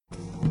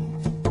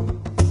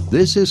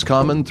This is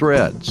Common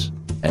Threads,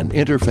 an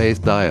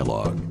interfaith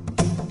dialogue.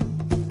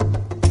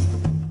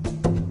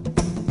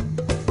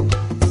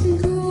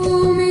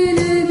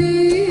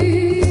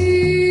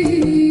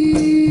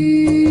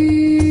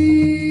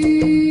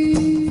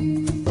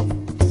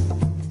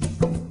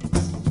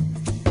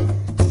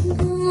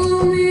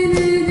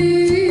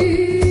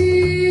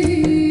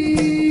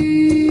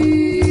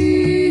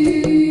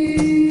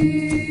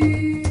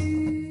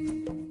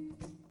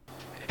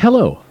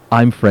 Hello,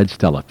 I'm Fred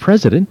Stella,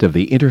 President of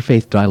the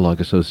Interfaith Dialogue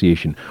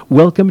Association.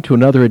 Welcome to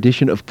another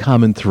edition of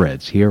Common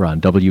Threads here on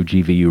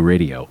WGVU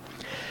Radio.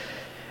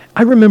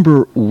 I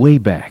remember way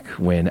back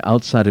when,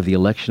 outside of the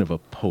election of a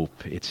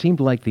pope, it seemed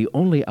like the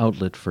only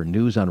outlet for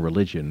news on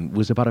religion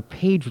was about a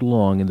page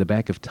long in the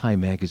back of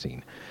Time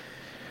magazine.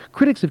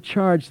 Critics have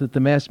charged that the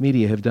mass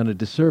media have done a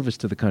disservice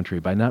to the country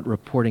by not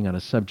reporting on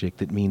a subject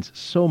that means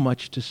so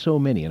much to so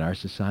many in our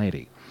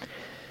society.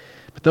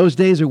 But those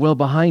days are well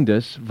behind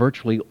us.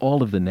 Virtually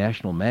all of the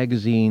national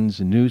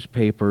magazines,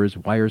 newspapers,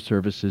 wire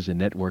services, and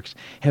networks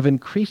have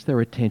increased their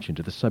attention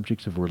to the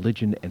subjects of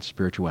religion and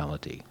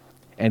spirituality.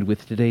 And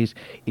with today's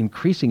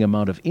increasing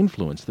amount of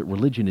influence that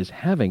religion is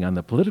having on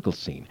the political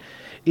scene,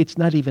 it's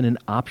not even an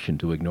option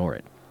to ignore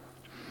it.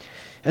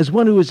 As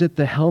one who is at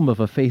the helm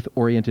of a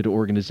faith-oriented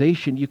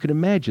organization, you can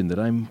imagine that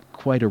I'm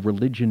quite a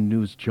religion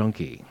news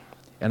junkie.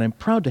 And I'm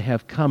proud to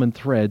have Common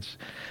Threads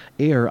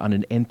air on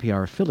an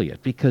NPR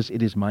affiliate because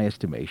it is my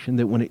estimation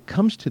that when it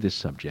comes to this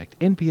subject,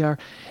 NPR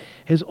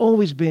has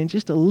always been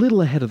just a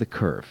little ahead of the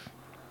curve.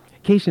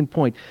 Case in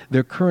point,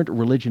 their current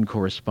religion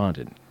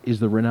correspondent is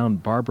the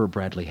renowned Barbara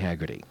Bradley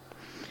Hagerty.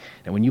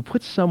 Now, when you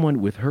put someone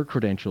with her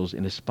credentials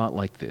in a spot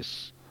like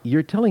this,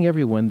 you're telling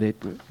everyone that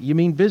you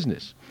mean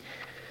business.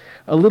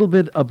 A little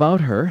bit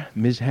about her.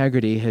 Ms.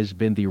 Hagerty has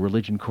been the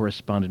religion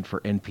correspondent for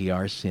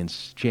NPR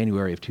since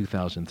January of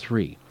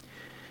 2003.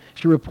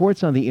 She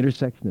reports on the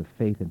intersection of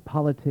faith and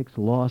politics,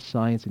 law,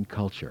 science, and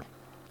culture.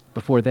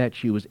 Before that,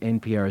 she was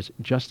NPR's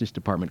Justice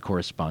Department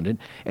correspondent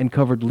and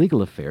covered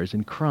legal affairs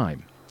and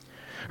crime.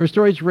 Her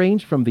stories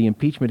range from the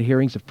impeachment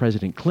hearings of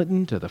President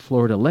Clinton to the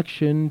Florida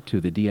election to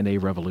the DNA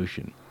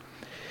revolution.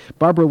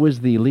 Barbara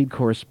was the lead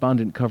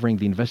correspondent covering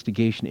the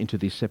investigation into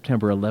the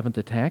September 11th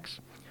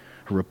attacks.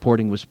 Her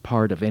reporting was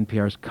part of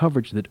NPR's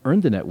coverage that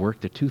earned the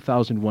network the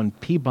 2001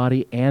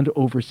 Peabody and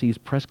Overseas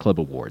Press Club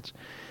Awards.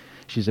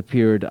 She's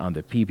appeared on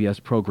the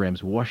PBS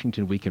programs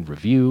Washington Week in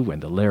Review and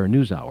the Lehrer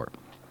NewsHour.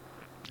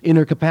 In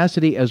her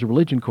capacity as a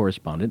religion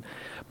correspondent,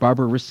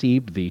 Barbara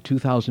received the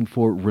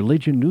 2004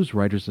 Religion News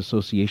Writers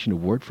Association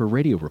Award for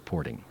radio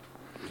reporting.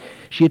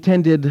 She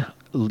attended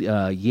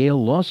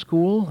Yale Law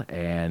School,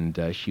 and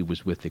she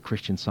was with the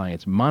Christian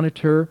Science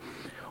Monitor,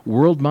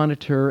 World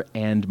Monitor,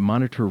 and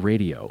Monitor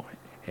Radio,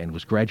 and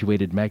was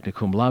graduated magna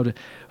cum laude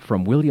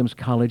from Williams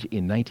College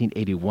in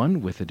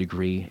 1981 with a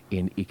degree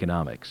in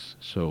economics.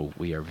 So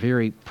we are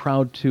very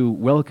proud to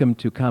welcome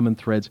to Common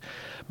Threads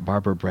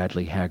Barbara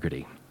Bradley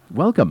Hagerty.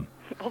 Welcome.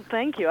 Well,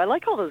 thank you. I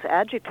like all those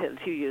adjectives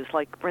you use,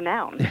 like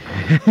renowned.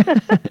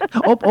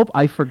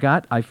 I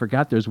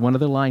forgot. There's one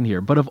other line here.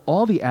 But of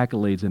all the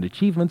accolades and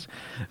achievements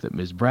that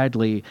Ms.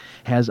 Bradley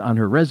has on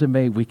her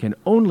resume, we can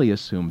only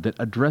assume that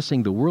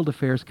addressing the World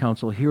Affairs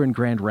Council here in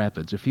Grand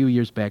Rapids a few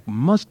years back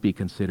must be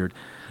considered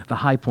the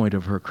high point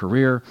of her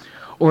career,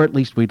 or at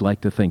least we'd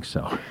like to think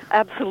so.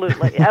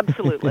 Absolutely,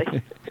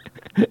 absolutely.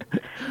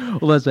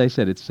 Well, as I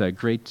said, it's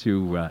great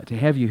to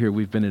have you here.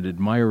 We've been an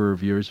admirer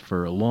of yours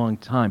for a long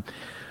time.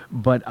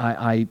 But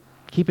I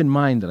keep in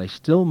mind that I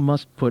still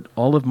must put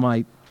all of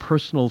my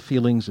personal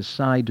feelings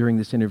aside during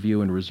this interview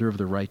and reserve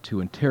the right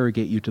to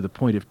interrogate you to the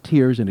point of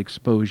tears and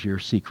expose your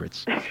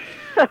secrets.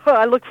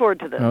 I look forward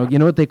to this. You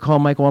know what they call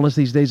Mike Wallace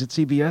these days at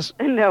CBS?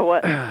 No,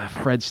 what?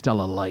 Fred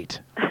Stella Light.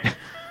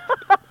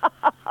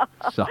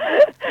 So.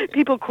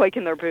 People quake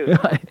in their boots,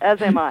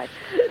 as am I.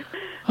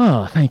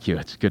 Oh, thank you.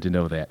 It's good to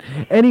know that.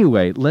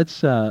 Anyway,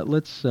 let's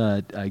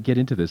get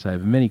into this. I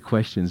have many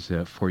questions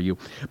for you.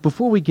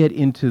 Before we get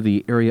into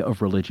the area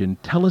of religion,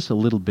 tell us a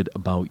little bit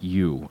about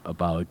you,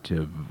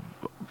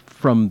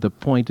 from the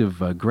point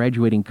of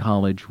graduating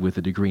college with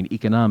a degree in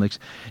economics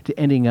to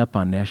ending up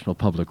on National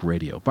Public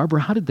Radio.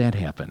 Barbara, how did that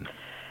happen?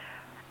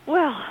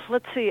 Well,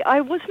 let's see.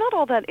 I was not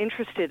all that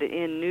interested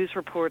in news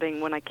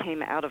reporting when I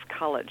came out of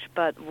college,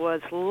 but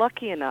was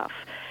lucky enough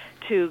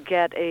to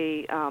get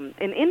an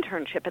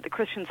internship at the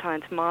Christian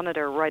Science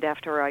Monitor right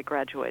after I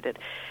graduated,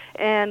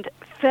 and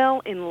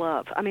fell in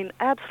love. I mean,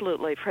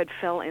 absolutely, Fred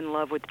fell in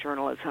love with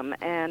journalism,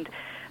 and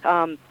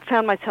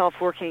found myself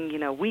working,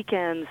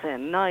 weekends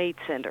and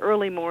nights and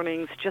early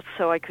mornings just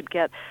so I could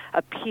get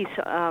a piece,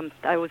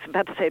 I was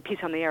about to say a piece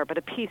on the air, but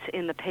a piece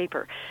in the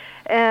paper.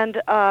 And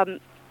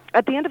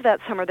at the end of that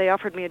summer, they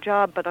offered me a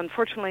job, but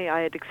unfortunately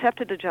I had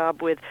accepted a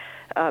job with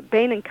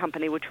Bain and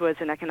Company, which was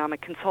an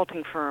economic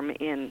consulting firm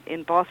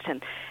in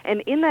Boston.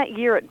 And in that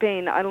year at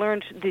Bain, I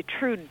learned the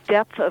true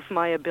depth of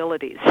my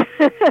abilities.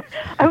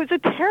 I was a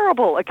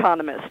terrible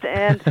economist,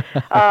 and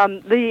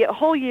the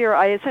whole year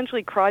I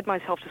essentially cried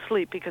myself to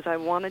sleep because I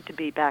wanted to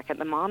be back at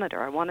the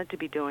Monitor. I wanted to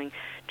be doing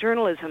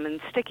journalism and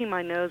sticking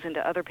my nose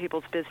into other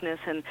people's business,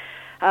 and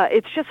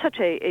it's just such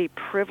a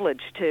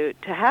privilege to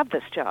have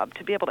this job,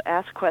 to be able to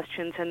ask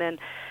questions and then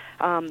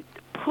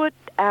put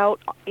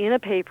out in a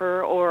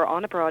paper or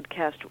on a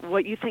broadcast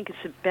what you think is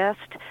the best,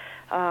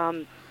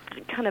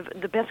 kind of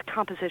the best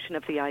composition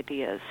of the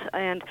ideas.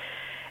 And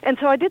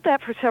so I did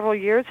that for several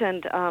years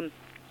and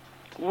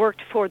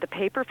worked for the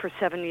paper for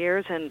 7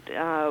 years and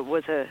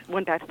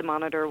went back to the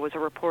Monitor, was a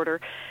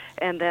reporter,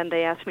 and then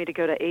they asked me to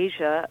go to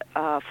Asia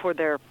for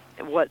their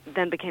what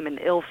then became an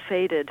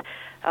ill-fated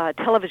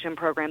television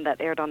program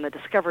that aired on the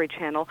Discovery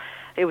Channel.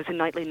 It was a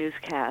nightly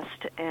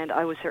newscast, and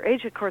I was their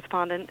Asia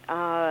correspondent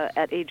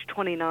at age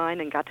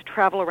 29 and got to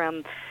travel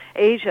around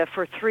Asia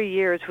for 3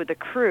 years with the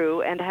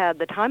crew and had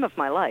the time of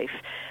my life.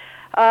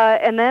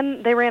 And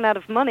then they ran out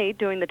of money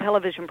doing the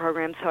television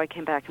program, so I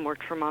came back and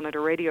worked for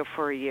Monitor Radio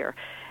for a year.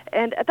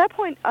 And at that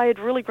point, I had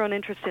really grown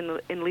interest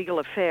in legal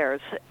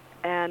affairs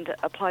and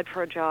applied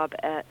for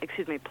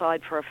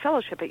a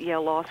fellowship at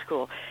Yale Law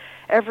School.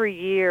 Every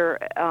year,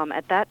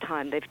 at that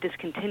time, they've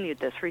discontinued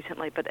this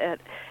recently, but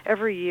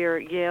every year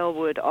Yale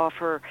would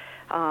offer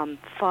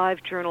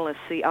 5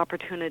 journalists the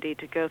opportunity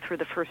to go through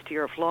the first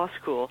year of law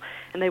school,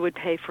 and they would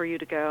pay for you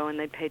to go, and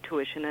they'd pay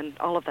tuition and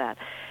all of that.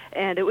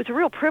 And it was a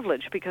real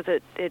privilege because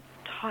it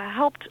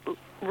helped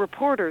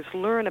reporters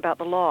learn about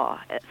the law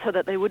so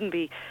that they wouldn't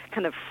be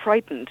kind of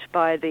frightened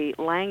by the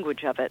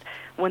language of it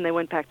when they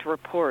went back to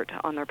report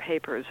on their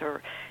papers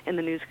or in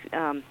the news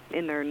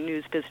in their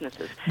news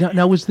businesses.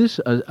 Now was this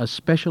a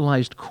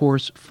specialized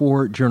course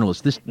for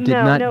journalists? This did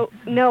No,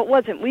 it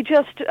wasn't. We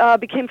just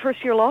became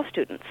first-year law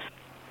students.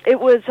 It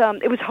was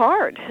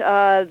hard.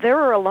 There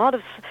were a lot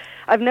of.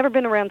 I've never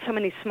been around so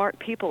many smart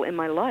people in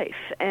my life,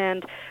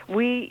 and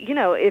we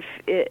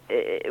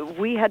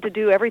had to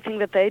do everything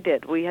that they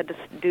did. We had to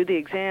do the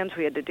exams,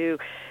 we had to do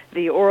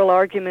the oral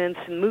arguments,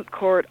 moot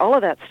court, all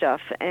of that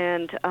stuff,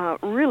 and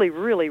really,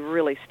 really,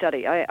 really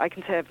study. I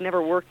can say I've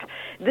never worked.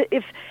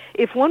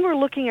 If one were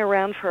looking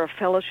around for a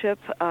fellowship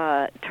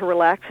to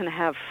relax and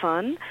have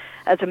fun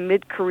as a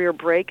mid-career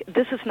break,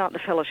 this is not the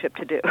fellowship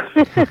to do.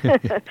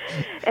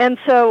 And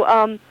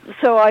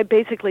so I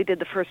basically did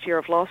the first year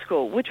of law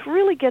school, which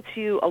really gets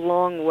you a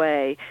long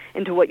way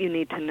into what you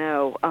need to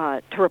know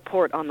to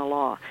report on the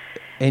law.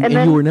 And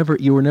then,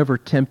 you were never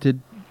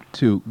tempted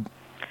to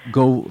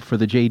go for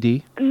the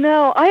JD?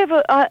 No, I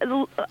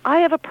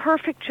have a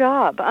perfect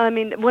job. I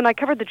mean, when I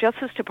covered the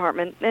Justice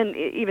Department, and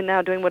even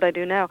now doing what I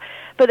do now,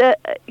 but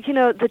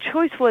the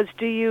choice was: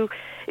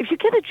 if you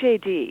get a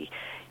JD,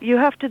 you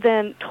have to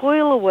then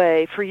toil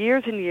away for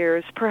years and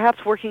years,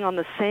 perhaps working on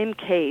the same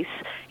case,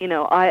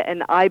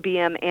 an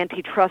IBM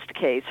antitrust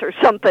case or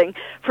something,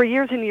 for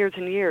years and years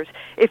and years.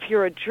 If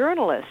you're a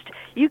journalist,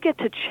 you get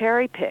to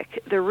cherry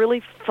pick the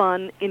really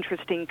fun,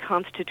 interesting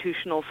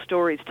constitutional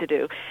stories to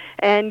do.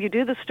 And you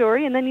do the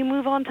story, and then you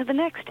move on to the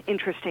next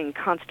interesting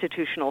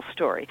constitutional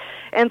story.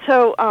 And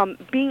so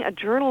being a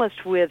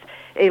journalist with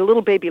a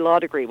little baby law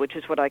degree, which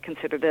is what I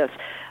consider this,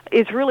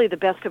 is really the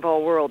best of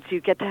all worlds. You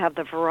get to have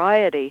the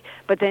variety,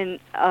 but then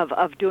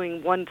of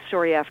doing one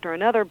story after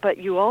another, but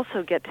you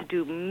also get to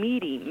do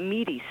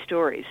meaty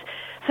stories.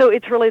 So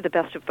it's really the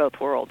best of both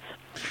worlds.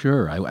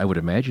 Sure, I would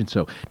imagine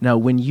so. Now,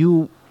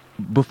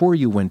 before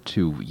you went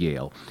to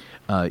Yale,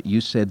 you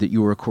said that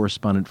you were a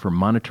correspondent for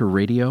Monitor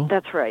Radio?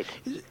 That's right.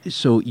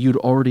 So you'd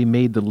already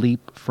made the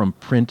leap from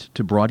print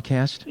to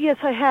broadcast? Yes,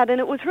 I had, and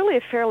it was really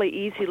a fairly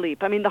easy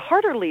leap. I mean, the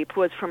harder leap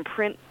was from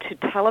print to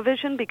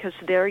television, because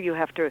there you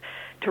have to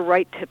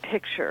write to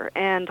picture.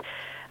 And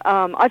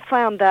I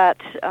found that,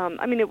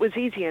 it was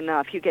easy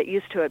enough. You get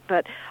used to it,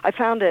 but I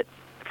found it,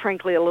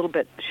 frankly, a little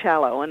bit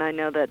shallow, and I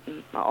know that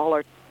all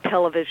our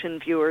television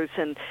viewers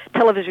and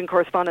television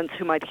correspondents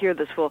who might hear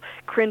this will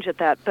cringe at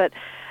that, but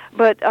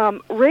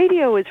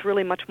radio is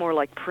really much more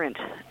like print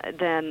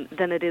than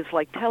it is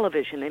like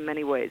television in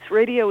many ways.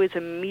 Radio is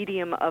a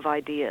medium of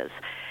ideas,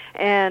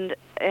 and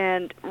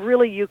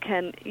really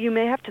you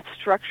may have to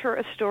structure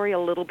a story a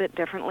little bit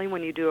differently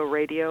when you do a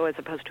radio as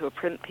opposed to a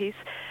print piece,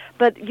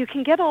 but you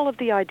can get all of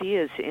the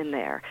ideas in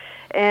there.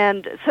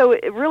 And so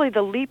really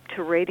the leap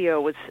to radio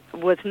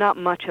was not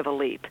much of a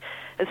leap,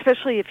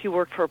 especially if you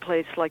work for a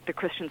place like the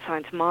Christian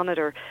Science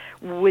Monitor,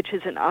 which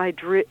is an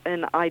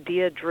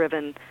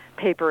idea-driven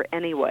paper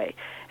anyway.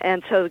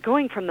 And so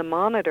going from the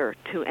Monitor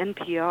to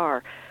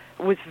NPR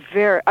was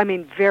very,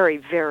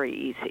 very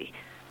easy.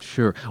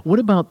 Sure. What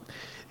about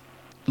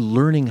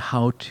learning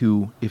how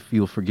to, if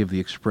you'll forgive the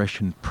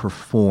expression,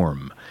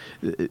 perform,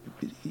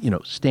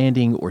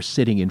 standing or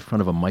sitting in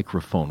front of a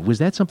microphone? Was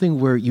that something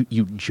where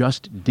you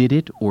just did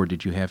it, or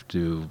did you have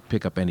to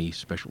pick up any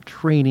special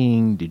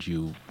training? Did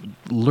you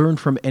learn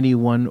from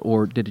anyone,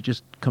 or did it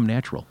just come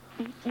natural?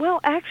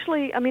 Well,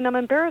 actually, I mean, I'm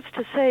embarrassed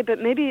to say, but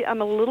maybe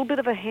I'm a little bit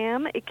of a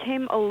ham. It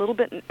came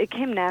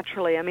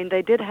naturally. I mean,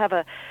 they did have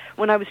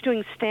when I was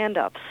doing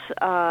stand-ups,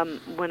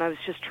 when I was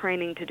just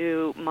training to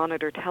do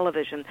monitor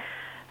television,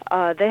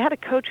 they had a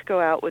coach go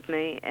out with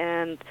me,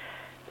 and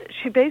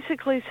she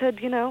basically said,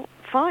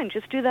 fine,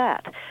 just do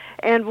that.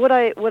 And what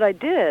I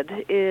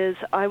did is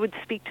I would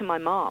speak to my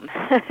mom.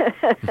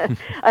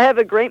 I have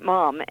a great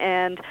mom,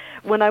 and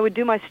when I would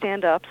do my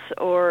stand-ups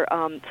or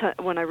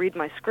when I read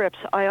my scripts,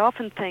 I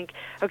often think,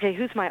 okay,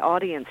 who's my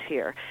audience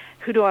here?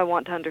 Who do I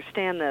want to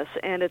understand this?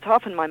 And it's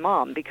often my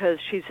mom, because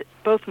she's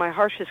both my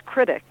harshest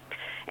critic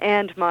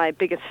and my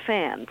biggest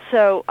fan.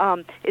 So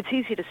it's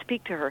easy to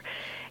speak to her.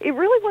 It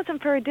really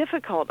wasn't very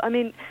difficult. I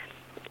mean,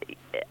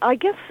 I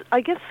guess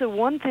the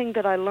one thing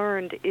that I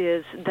learned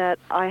is that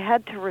I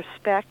had to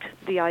respect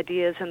the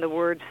ideas and the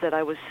words that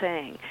I was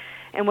saying.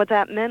 And what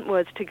that meant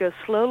was to go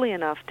slowly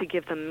enough to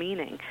give them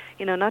meaning,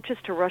 not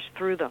just to rush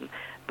through them,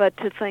 but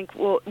to think,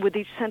 well, with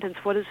each sentence,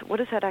 what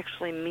does that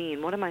actually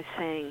mean? What am I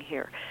saying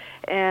here?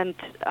 And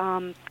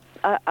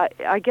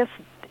I guess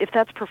if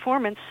that's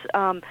performance,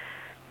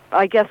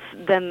 I guess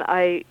then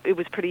it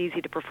was pretty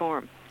easy to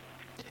perform.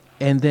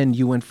 And then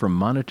you went from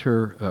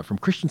from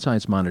Christian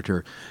Science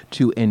Monitor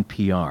to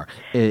NPR,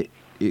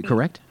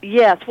 correct?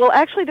 Yes. Well,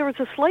 actually, there was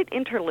a slight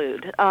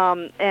interlude,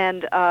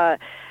 and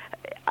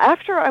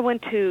after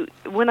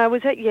when I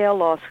was at Yale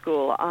Law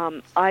School,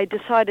 I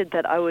decided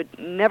that I would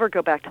never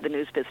go back to the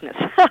news business.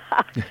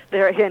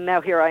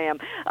 Now here I am.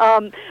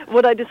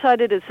 What I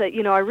decided is that,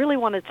 I really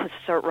wanted to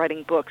start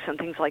writing books and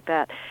things like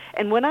that.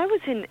 And when I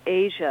was in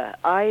Asia,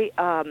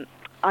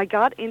 I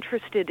got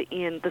interested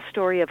in the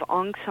story of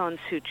Aung San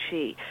Suu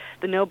Kyi,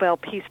 the Nobel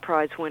Peace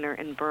Prize winner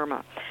in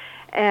Burma,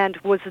 and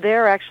was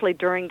there actually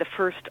during the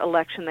first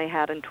election they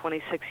had in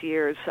 26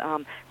 years.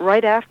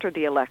 Right after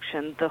the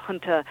election, the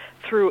junta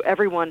threw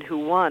everyone who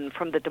won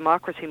from the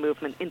democracy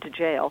movement into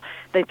jail.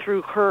 They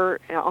threw her,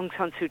 Aung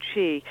San Suu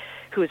Kyi,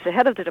 who is the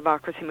head of the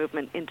democracy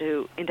movement,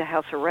 into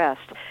house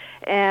arrest.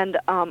 And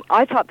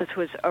I thought this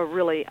was a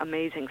really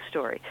amazing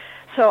story.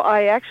 So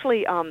I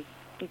actually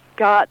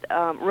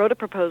wrote a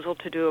proposal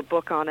to do a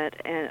book on it,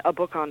 and a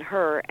book on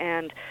her,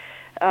 and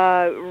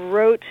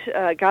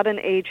got an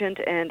agent,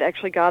 and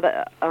actually got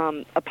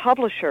a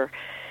publisher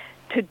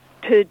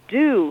to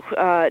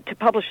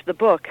publish the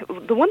book.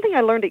 The one thing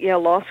I learned at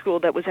Yale Law School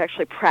that was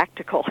actually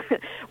practical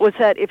was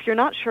that if you're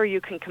not sure you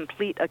can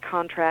complete a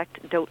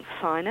contract, don't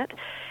sign it.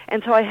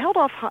 And so I held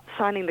off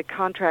signing the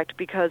contract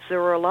because there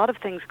were a lot of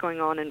things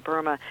going on in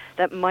Burma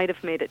that might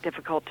have made it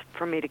difficult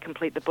for me to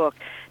complete the book.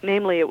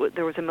 Namely,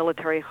 there was a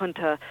military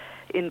junta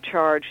in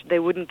charge. They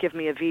wouldn't give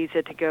me a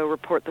visa to go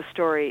report the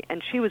story,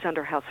 and she was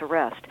under house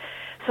arrest.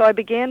 So I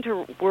began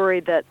to worry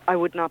that I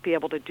would not be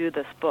able to do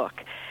this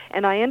book.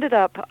 And I ended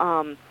up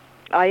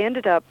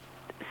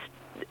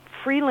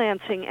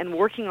freelancing and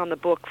working on the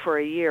book for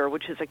a year,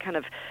 which is a kind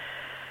of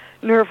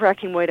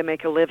nerve-wracking way to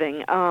make a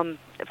living,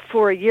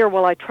 for a year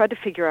while I tried to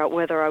figure out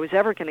whether I was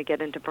ever going to get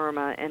into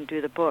Burma and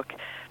do the book.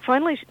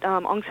 Finally,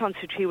 Aung San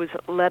Suu Kyi was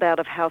let out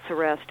of house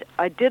arrest.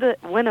 I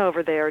went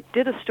over there,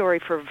 did a story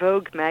for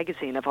Vogue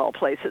magazine, of all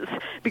places,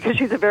 because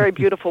she's a very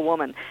beautiful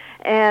woman.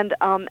 And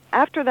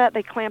after that,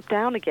 they clamped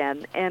down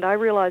again, and I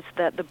realized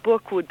that the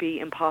book would be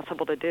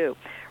impossible to do.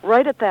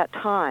 Right at that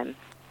time,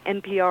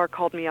 NPR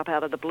called me up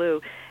out of the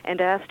blue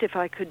and asked if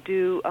I could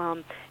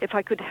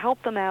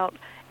help them out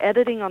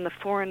editing on the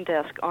foreign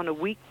desk on a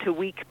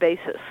week-to-week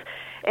basis.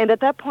 And at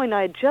that point,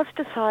 I had just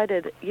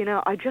decided,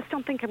 I just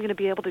don't think I'm going to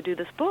be able to do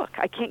this book.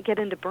 I can't get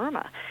into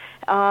Burma.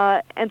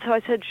 And so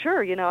I said,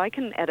 sure, I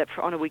can edit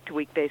on a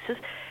week-to-week basis.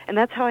 And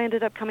that's how I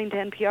ended up coming to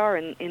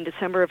NPR in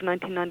December of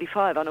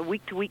 1995 on a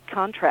week-to-week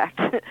contract.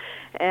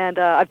 And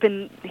I've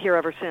been here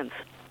ever since.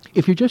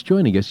 If you're just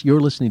joining us,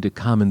 you're listening to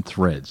Common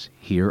Threads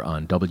here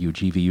on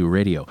WGVU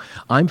Radio.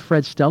 I'm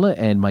Fred Stella,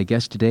 and my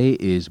guest today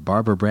is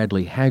Barbara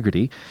Bradley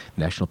Haggerty,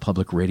 National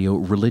Public Radio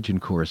religion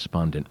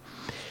correspondent.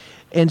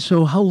 And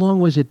so how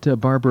long was it,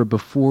 Barbara,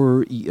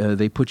 before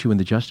they put you in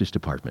the Justice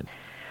Department?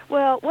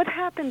 Well, what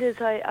happened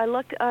is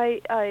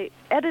I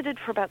edited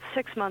for about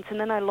 6 months, and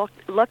then I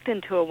lucked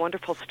into a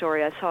wonderful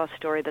story. I saw a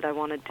story that I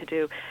wanted to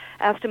do,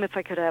 asked him if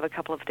I could have a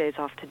couple of days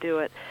off to do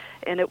it.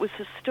 And it was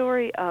the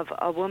story of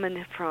a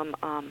woman from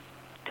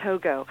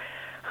Togo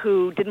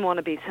who didn't want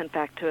to be sent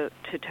back to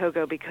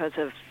Togo because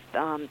of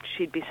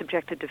she'd be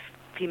subjected to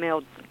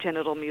female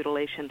genital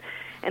mutilation.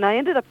 And I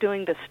ended up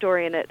doing this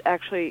story, and it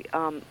actually...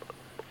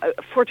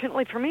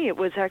 fortunately for me, it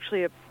was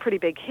actually a pretty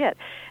big hit.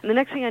 And the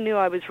next thing I knew,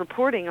 I was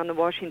reporting on the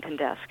Washington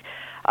desk.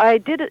 I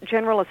did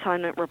general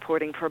assignment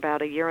reporting for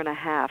about a year and a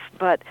half,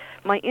 but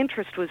my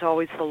interest was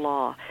always the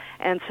law.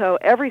 And so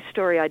every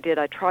story I did,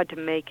 I tried to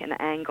make an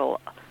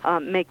angle,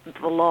 make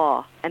the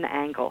law an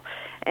angle,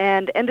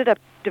 and ended up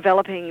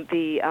developing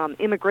the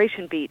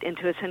immigration beat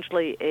into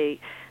essentially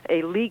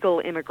a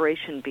legal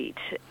immigration beat.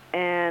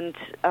 And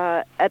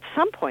at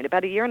some point,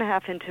 about a year and a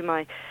half into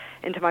my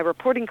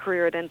reporting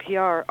career at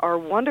NPR, our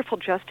wonderful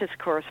justice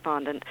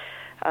correspondent,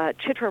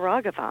 Chitra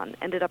Raghavan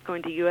ended up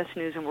going to U.S.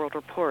 News and World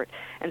Report,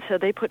 and so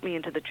they put me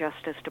into the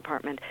Justice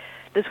Department.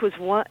 This was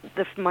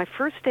my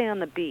first day on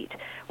the beat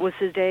was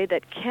the day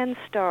that Ken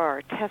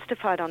Starr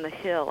testified on the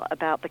Hill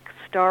about the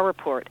Starr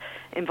report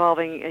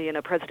involving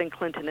President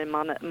Clinton and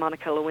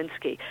Monica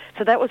Lewinsky.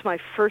 So that was my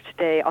first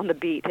day on the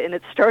beat, and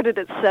it started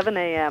at 7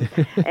 a.m.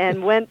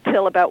 and went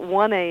till about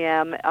 1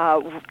 a.m.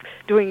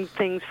 Doing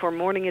things for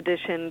Morning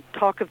Edition,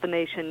 Talk of the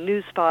Nation,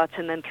 news spots,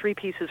 and then 3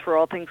 pieces for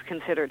All Things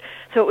Considered.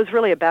 So it was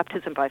really a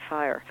baptism by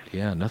fire.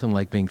 Yeah, nothing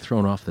like being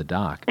thrown off the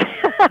dock.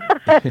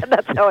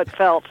 That's how it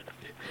felt.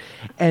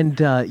 And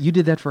you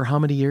did that for how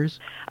many years?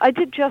 I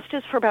did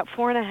Justice for about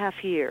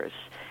 4.5 years.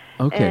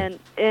 Okay.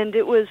 And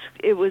it was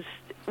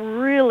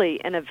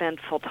really an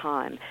eventful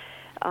time.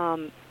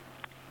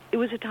 It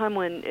was a time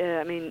when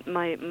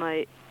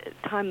my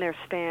time there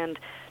spanned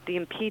the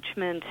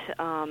impeachment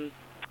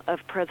of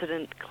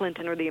President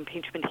Clinton, or the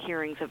impeachment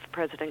hearings of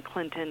President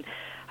Clinton.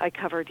 I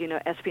covered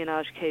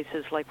espionage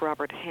cases like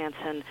Robert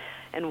Hansen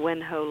and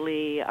Wen-Ho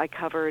Lee. I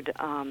covered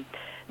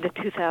the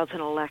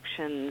 2000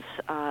 elections.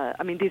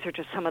 These are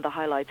just some of the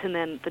highlights. And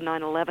then the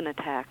 9/11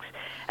 attacks.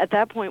 At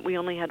that point, we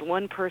only had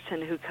one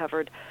person who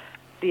covered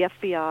the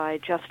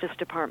FBI, Justice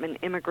Department,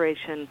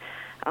 immigration,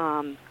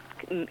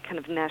 kind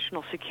of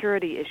national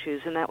security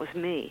issues, and that was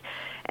me.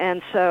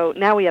 And so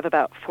now we have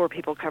about 4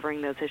 people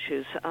covering those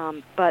issues.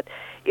 But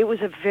it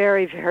was a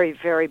very, very,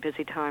 very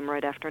busy time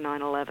right after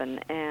 9/11.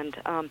 And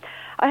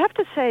I have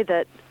to say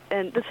that,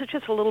 and this is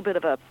just a little bit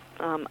of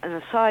an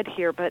aside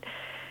here, but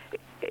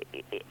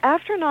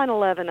after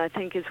 9/11, I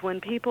think, is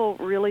when people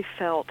really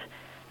felt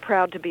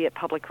proud to be at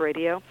public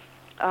radio.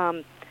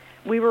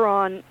 We were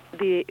on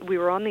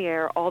the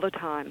air all the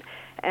time,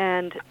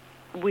 and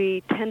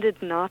we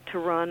tended not to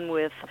run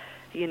with,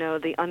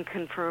 the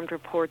unconfirmed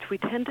reports. We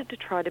tended to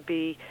try to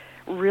be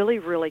really,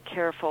 really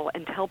careful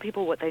and tell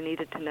people what they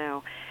needed to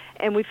know.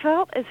 And we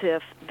felt as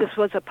if this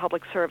was a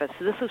public service.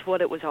 This is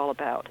what it was all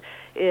about,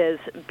 is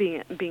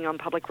being on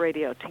public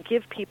radio, to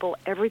give people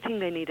everything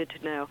they needed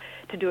to know,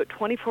 to do it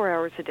 24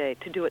 hours a day,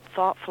 to do it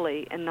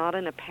thoughtfully and not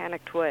in a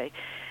panicked way.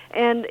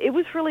 And it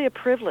was really a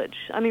privilege.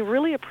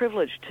 Really a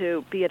privilege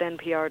to be at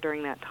NPR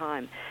during that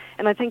time.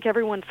 And I think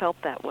everyone felt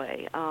that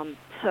way.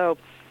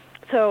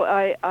 So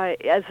I,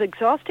 as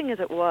exhausting as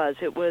it was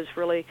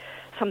really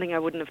something I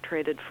wouldn't have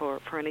traded for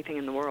anything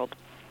in the world.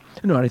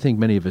 No, I think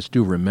many of us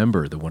do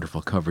remember the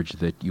wonderful coverage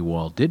that you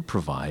all did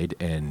provide,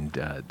 and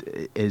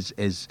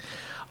as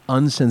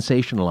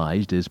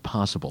unsensationalized as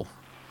possible.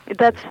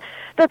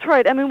 That's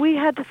right. We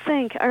had to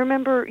think. I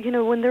remember,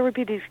 when there would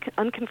be these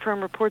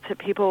unconfirmed reports that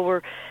people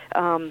were,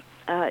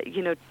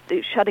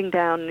 shutting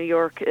down New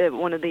York,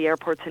 one of the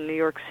airports in New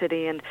York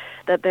City, and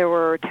that there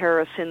were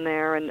terrorists in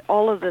there, and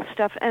all of this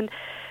stuff. And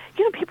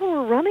people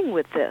were running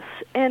with this,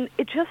 and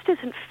it just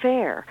isn't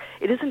fair.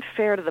 It isn't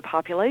fair to the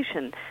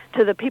population,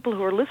 to the people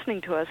who are listening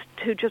to us,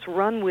 to just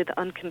run with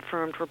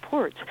unconfirmed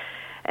reports.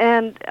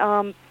 And,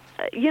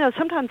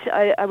 sometimes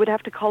I would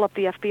have to call up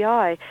the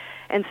FBI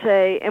and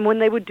say, and when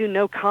they would do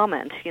no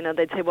comment,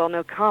 they'd say, well,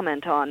 no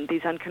comment on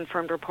these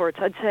unconfirmed reports.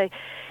 I'd say,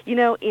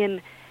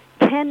 in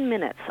 10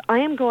 minutes, I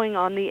am going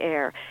on the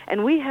air,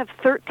 and we have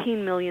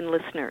 13 million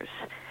listeners,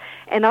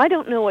 and I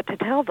don't know what to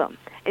tell them.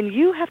 And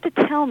you have to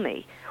tell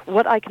me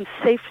what I can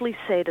safely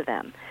say to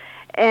them.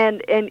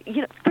 And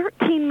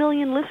 13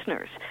 million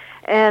listeners.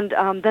 And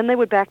then they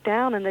would back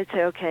down, and they'd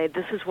say, okay,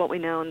 this is what we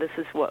know, and this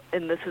is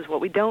what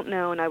we don't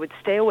know, and I would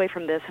stay away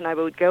from this, and I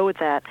would go with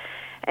that.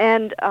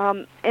 And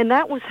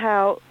that was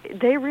how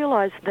they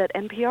realized that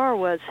NPR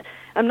was,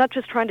 I'm not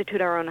just trying to toot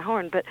our own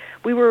horn, but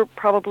we were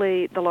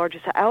probably the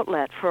largest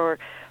outlet for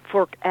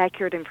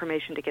accurate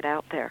information to get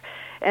out there.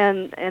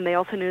 And they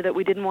also knew that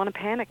we didn't want to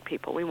panic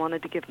people. We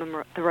wanted to give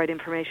them the right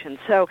information.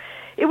 So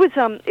it was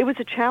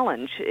a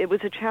challenge.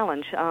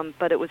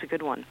 But it was a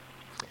good one.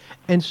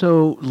 And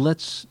so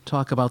let's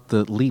talk about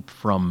the leap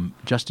from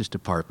Justice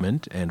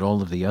Department and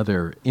all of the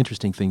other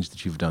interesting things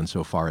that you've done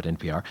so far at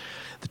NPR.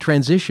 The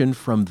transition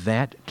from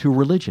that to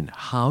religion.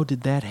 How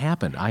did that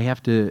happen? I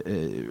have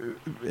to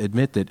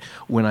admit that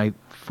when I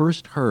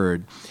first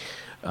heard,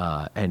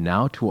 and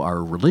now to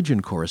our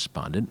religion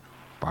correspondent,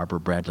 Barbara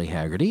Bradley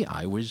Haggerty,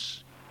 I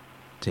was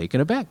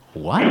taken aback.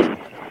 What?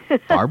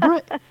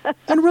 Barbara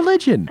and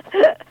religion?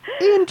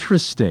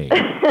 Interesting.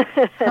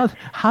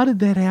 How did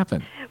that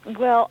happen?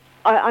 Well,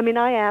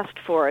 I asked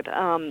for it.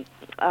 A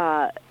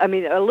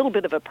little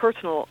bit of a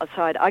personal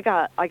aside. I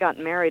got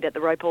married at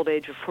the ripe old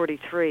age of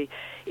 43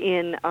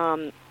 in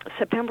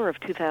September of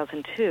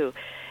 2002,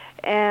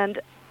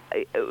 and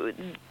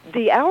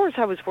the hours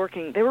I was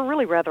working, they were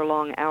really rather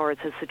long hours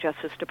as the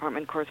Justice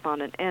Department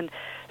correspondent. And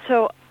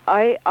so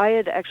I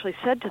had actually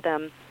said to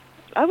them,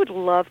 I would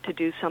love to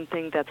do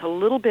something that's a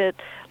little bit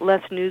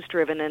less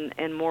news-driven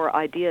and more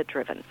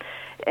idea-driven.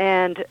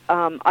 And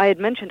I had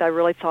mentioned I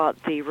really thought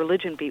the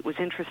religion beat was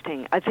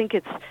interesting. I think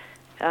it's,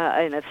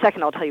 in a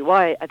second I'll tell you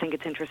why I think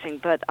it's interesting,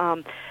 but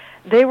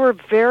they were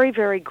very,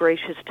 very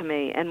gracious to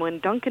me. And when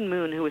Duncan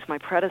Moon, who was my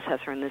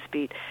predecessor in this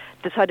beat,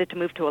 decided to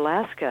move to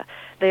Alaska,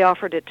 they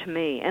offered it to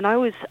me, and I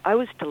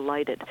was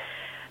delighted.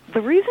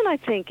 The reason I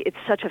think it's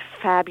such a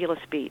fabulous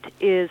beat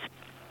is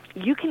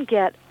you can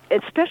get,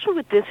 especially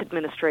with this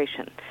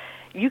administration,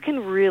 you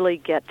can really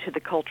get to the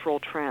cultural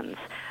trends.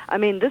 I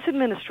mean, this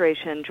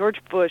administration,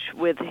 George Bush,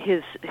 with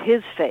his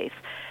faith,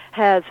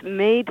 has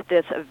made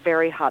this a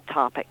very hot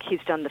topic.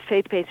 He's done the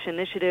faith-based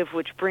initiative,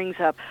 which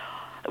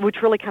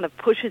really kind of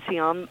pushes the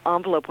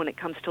envelope when it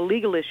comes to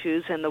legal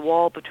issues and the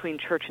wall between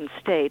church and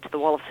state, the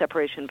wall of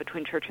separation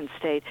between church and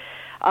state.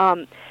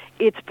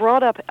 It's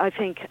brought up, I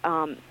think,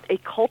 a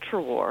culture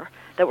war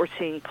that we're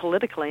seeing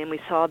politically, and we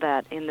saw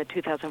that in the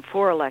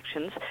 2004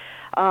 elections.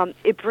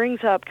 It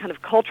brings up kind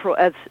of cultural,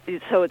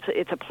 so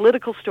it's a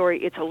political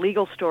story, it's a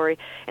legal story,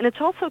 and it's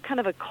also kind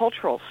of a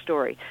cultural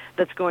story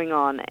that's going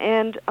on.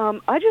 And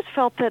I just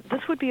felt that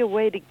this would be a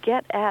way to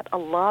get at a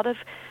lot of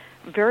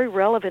very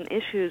relevant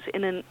issues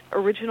in an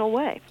original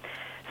way.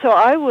 So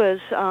I was,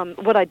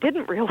 what I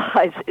didn't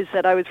realize is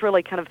that I was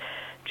really kind of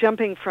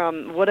jumping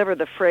from whatever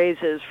the phrase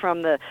is,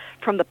 from the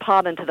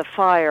pot into the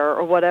fire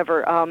or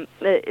whatever.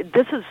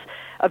 This is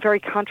a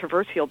very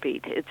controversial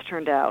beat, it's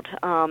turned out.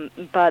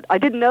 But I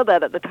didn't know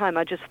that at the time.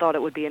 I just thought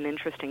it would be an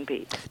interesting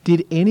beat.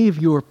 Did any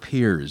of your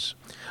peers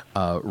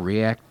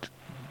react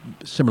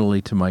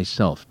similarly to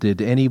myself?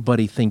 Did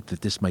anybody think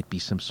that this might be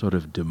some sort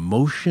of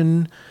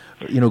demotion,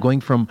 going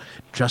from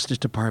Justice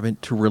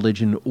Department to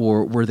religion,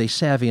 or were they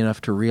savvy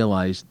enough to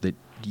realize that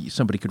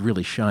somebody could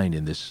really shine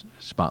in this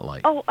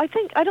spotlight? Oh, I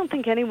don't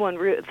think anyone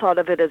thought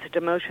of it as a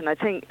demotion. I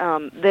think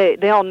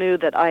they all knew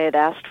that I had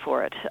asked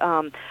for it.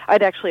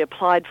 I'd actually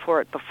applied for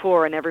it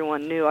before, and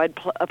everyone knew. I'd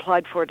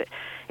applied for it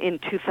in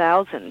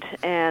 2000,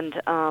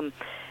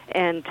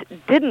 and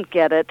didn't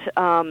get it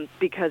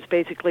because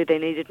basically they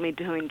needed me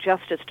doing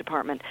Justice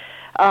Department.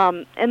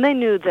 And they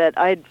knew that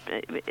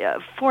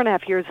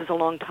 4.5 years is a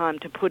long time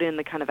to put in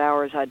the kind of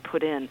hours I'd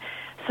put in.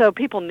 So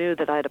people knew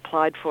that I'd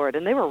applied for it,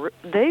 and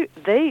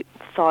they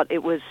thought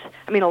it was.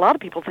 I mean, a lot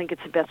of people think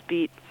it's the best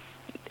beat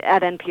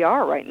at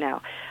NPR right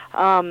now.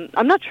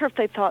 I'm not sure if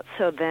they thought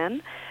so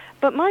then,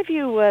 but my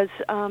view was,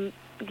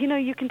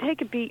 you can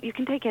take a beat, you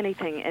can take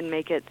anything and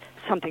make it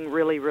something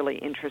really, really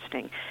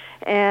interesting,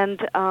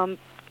 and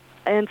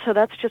so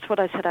that's just what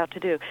I set out to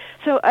do.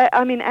 So,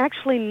 I mean,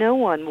 actually no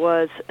one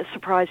was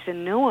surprised,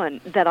 and no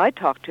one that I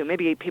talked to,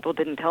 maybe people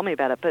didn't tell me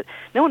about it, but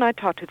no one I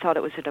talked to thought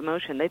it was a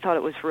demotion. They thought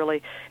it was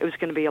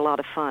going to be a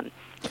lot of fun.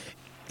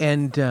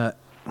 And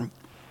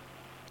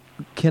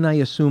can I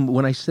assume,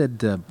 when I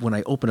said, when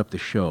I opened up the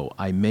show,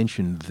 I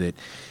mentioned that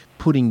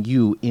putting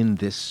you in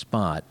this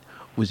spot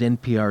was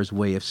NPR's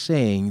way of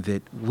saying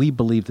that we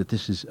believe that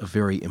this is a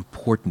very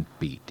important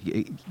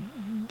beat.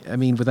 I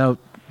mean, without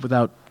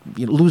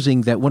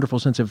losing that wonderful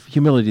sense of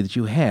humility that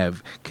you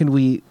have, can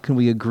we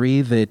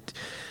agree that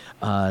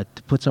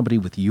to put somebody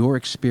with your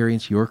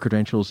experience, your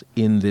credentials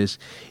in this,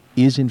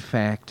 is in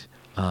fact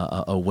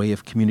a way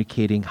of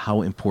communicating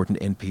how important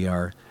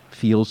NPR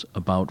feels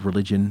about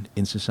religion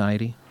in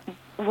society?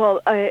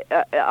 Well,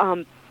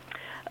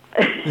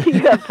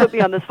 you have put me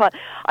on the spot.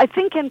 I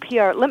think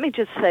NPR, let me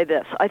just say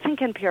this, I think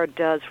NPR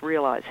does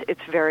realize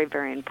it's very,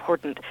 very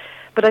important.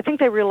 But I think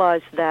they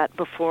realized that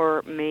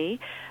before me.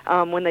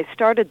 When they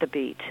started the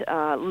beat,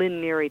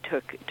 Lynn Neary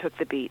took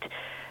the beat,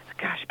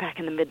 back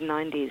in the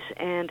mid-'90s.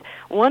 And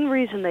one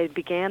reason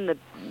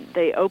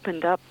they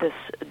opened up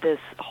this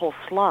whole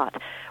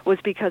slot was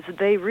because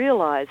they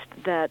realized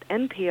that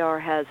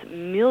NPR has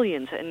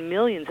millions and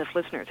millions of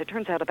listeners. It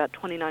turns out about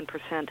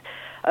 29%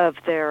 of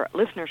their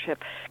listenership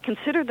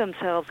consider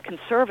themselves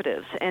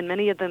conservatives, and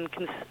many of them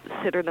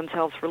consider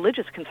themselves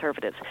religious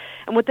conservatives.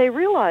 And what they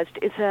realized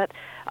is that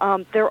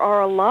there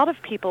are a lot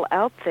of people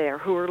out there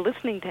who are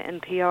listening to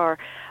NPR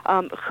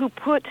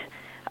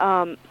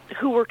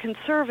who were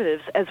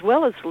conservatives as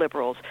well as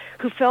liberals,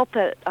 who felt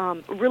that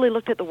really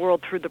looked at the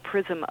world through the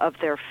prism of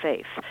their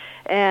faith.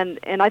 And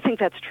I think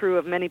that's true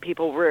of many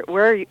people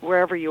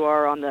wherever you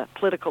are on the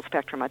political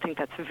spectrum. I think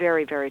that's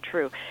very, very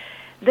true.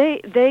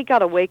 They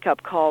got a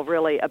wake-up call,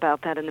 really,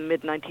 about that in the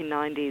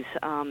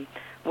mid-1990s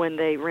when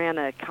they ran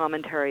a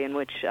commentary in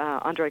which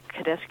Andrei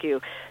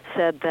Cadescu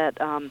said that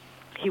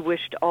he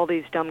wished all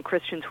these dumb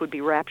Christians would be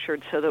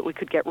raptured so that we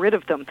could get rid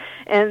of them.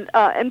 And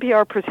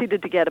NPR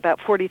proceeded to get about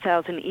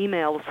 40,000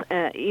 email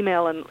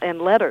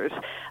and letters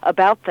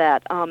about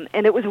that.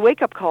 And it was a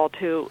wake-up call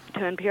to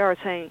NPR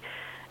saying,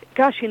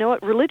 gosh, you know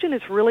what, religion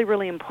is really,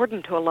 really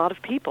important to a lot of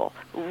people,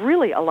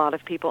 really a lot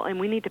of people, and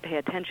we need to pay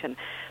attention.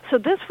 So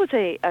this was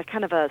a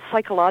kind of a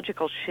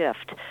psychological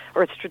shift,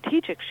 or a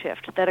strategic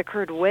shift, that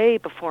occurred way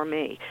before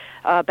me,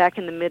 back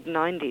in the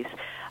mid-'90s.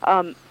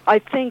 I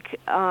think...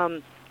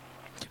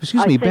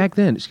 back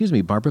then,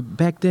 Barbara,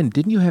 back then,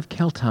 didn't you have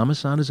Cal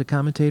Thomas on as a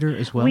commentator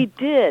as well? We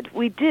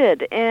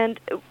did. And,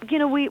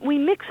 we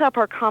mix up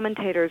our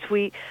commentators.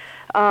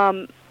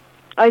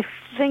 I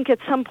think at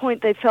some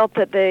point they felt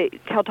that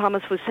Cal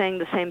Thomas was saying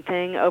the same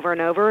thing over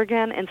and over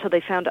again, and so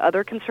they found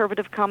other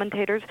conservative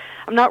commentators.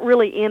 I'm not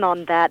really in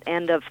on that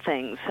end of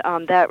things.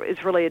 That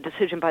is really a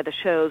decision by the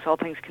shows, All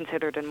Things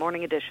Considered and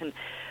Morning Edition.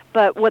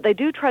 But what they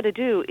do try to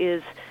do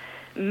is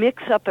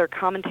mix up their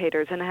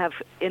commentators and have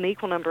an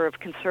equal number of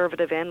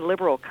conservative and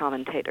liberal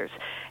commentators,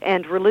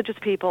 and religious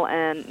people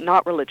and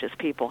not religious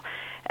people.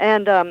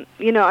 And,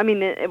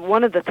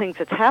 one of the things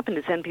that's happened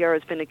is NPR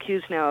has been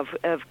accused now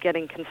of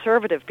getting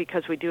conservative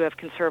because we do have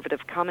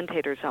conservative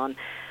commentators on.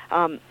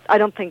 I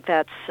don't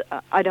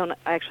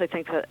actually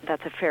think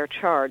that's a fair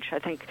charge. I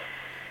think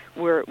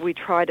we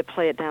try to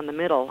play it down the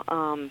middle,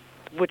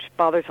 which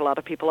bothers a lot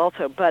of people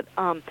also. But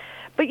I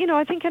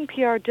think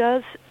NPR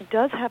does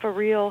have a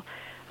real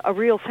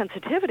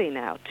sensitivity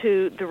now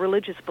to the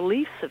religious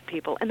beliefs of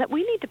people, and that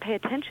we need to pay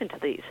attention to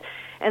these.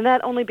 And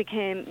that only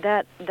became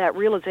that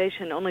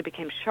realization only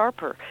became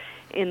sharper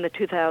in the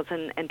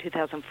 2000 and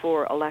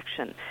 2004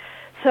 election.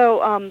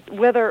 So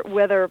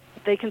whether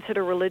they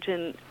consider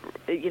religion,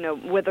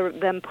 whether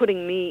them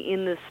putting me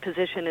in this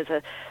position is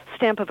a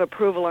stamp of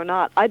approval or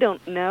not, I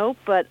don't know.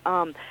 But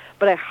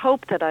I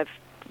hope that I've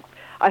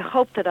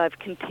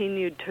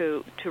continued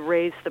to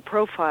raise the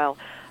profile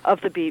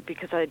of the Beat,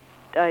 because I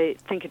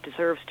think it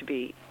deserves to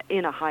be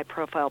in a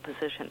high-profile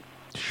position.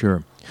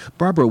 Sure.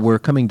 Barbara, we're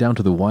coming down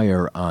to the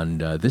wire on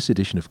this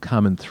edition of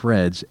Common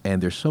Threads,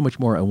 and there's so much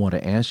more I want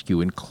to ask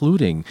you,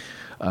 including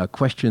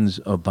questions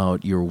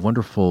about your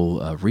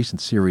wonderful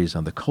recent series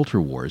on the culture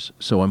wars.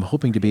 So I'm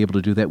hoping to be able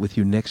to do that with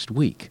you next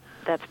week.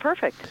 That's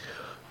perfect.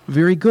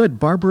 Very good.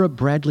 Barbara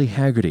Bradley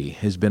Hagerty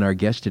has been our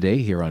guest today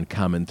here on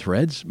Common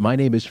Threads. My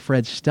name is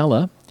Fred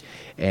Stella,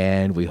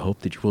 and we hope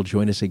that you will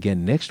join us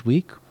again next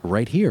week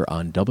right here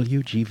on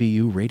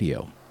WGVU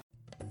Radio.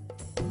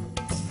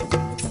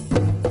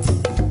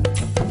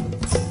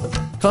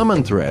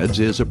 Common Threads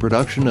is a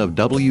production of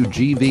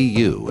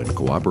WGVU in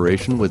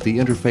cooperation with the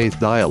Interfaith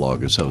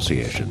Dialogue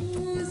Association.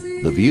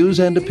 The views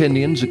and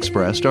opinions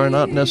expressed are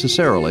not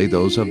necessarily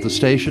those of the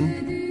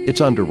station, its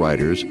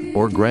underwriters,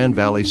 or Grand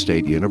Valley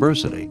State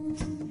University.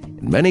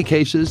 In many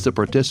cases, the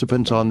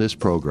participants on this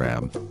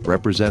program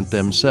represent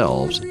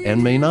themselves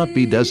and may not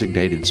be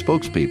designated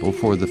spokespeople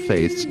for the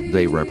faiths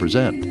they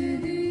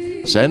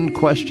represent. Send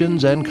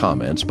questions and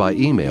comments by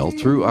email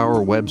through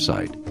our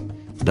website,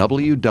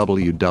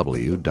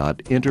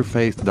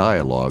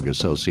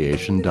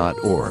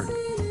 www.interfaithdialogueassociation.org.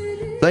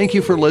 Thank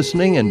you for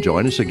listening, and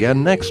join us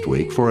again next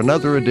week for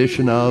another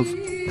edition of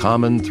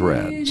Common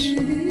Threads.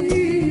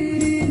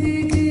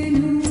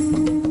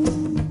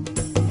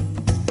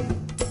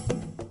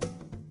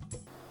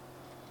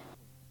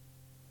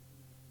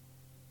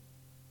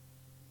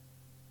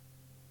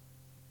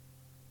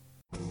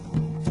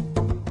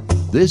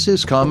 This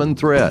is Common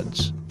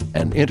Threads,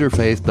 an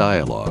interfaith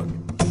dialogue.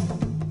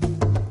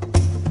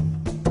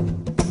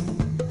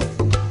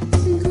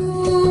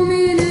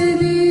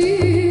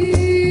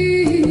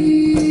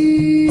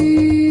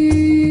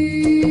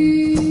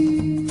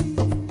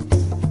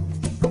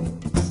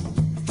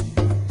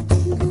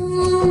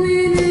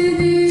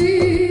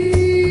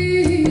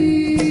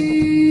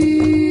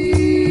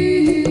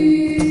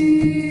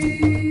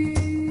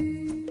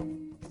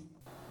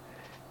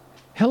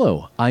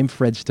 Hello, I'm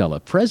Fred Stella,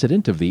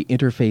 president of the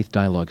Interfaith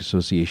Dialogue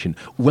Association.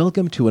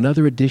 Welcome to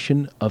another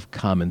edition of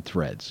Common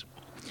Threads.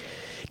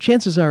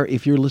 Chances are,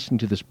 if you're listening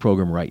to this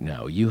program right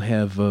now, you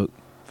have a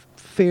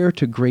fair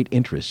to great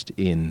interest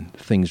in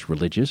things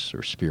religious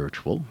or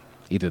spiritual.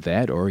 Either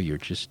that, or you're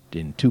just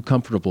in too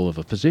comfortable of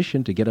a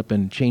position to get up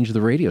and change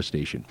the radio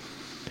station.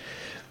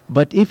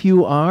 But if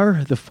you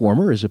are the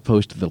former as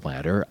opposed to the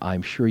latter,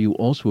 I'm sure you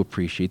also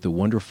appreciate the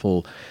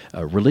wonderful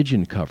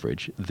religion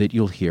coverage that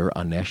you'll hear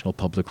on National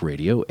Public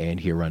Radio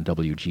and here on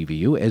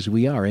WGVU, as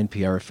we are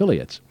NPR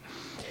affiliates.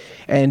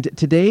 And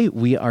today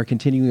we are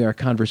continuing our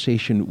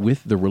conversation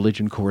with the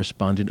religion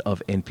correspondent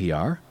of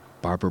NPR,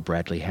 Barbara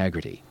Bradley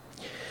Hagerty.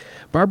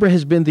 Barbara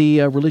has been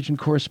the religion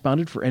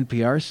correspondent for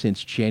NPR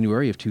since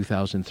January of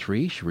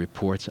 2003. She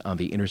reports on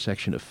the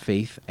intersection of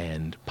faith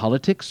and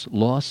politics,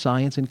 law,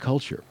 science, and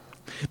culture.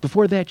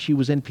 Before that, she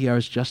was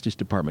NPR's Justice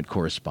Department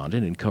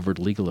correspondent and covered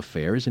legal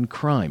affairs and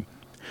crime.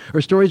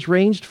 Her stories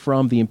ranged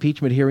from the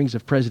impeachment hearings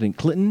of President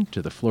Clinton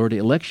to the Florida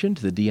election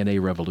to the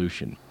DNA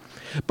revolution.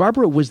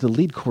 Barbara was the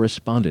lead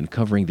correspondent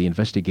covering the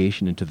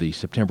investigation into the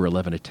September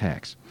 11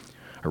 attacks.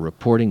 Her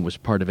reporting was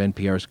part of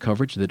NPR's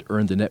coverage that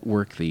earned the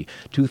network the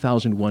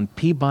 2001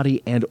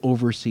 Peabody and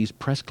Overseas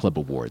Press Club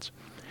Awards.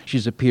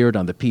 She's appeared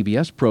on the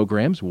PBS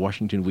programs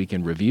Washington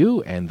Weekend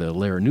Review and the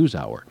Lehrer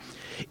NewsHour.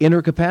 In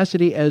her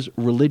capacity as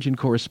religion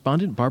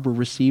correspondent, Barbara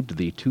received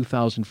the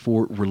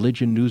 2004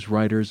 Religion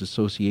Newswriters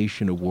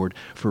Association Award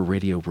for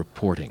radio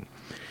reporting.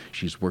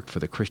 She's worked for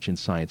the Christian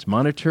Science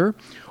Monitor,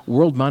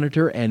 World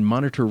Monitor, and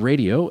Monitor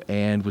Radio,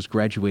 and was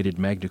graduated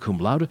magna cum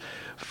laude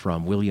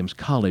from Williams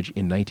College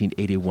in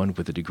 1981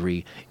 with a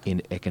degree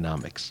in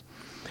economics.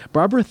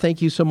 Barbara,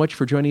 thank you so much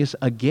for joining us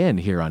again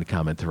here on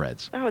Common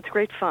Threads. Oh, it's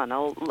great fun.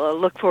 I'll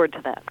look forward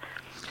to that.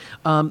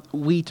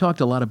 We talked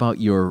a lot about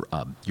your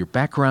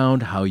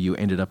background, how you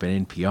ended up at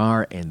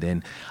NPR, and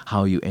then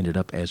how you ended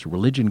up as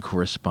religion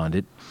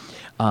correspondent.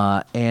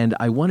 And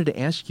I wanted to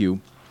ask you,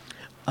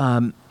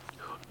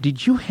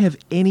 did you have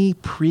any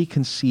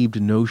preconceived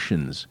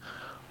notions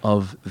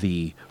of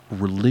the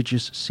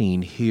religious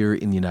scene here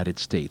in the United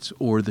States,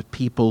 or the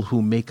people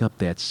who make up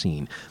that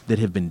scene, that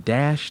have been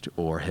dashed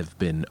or have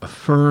been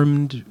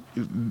affirmed?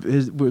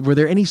 Were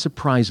there any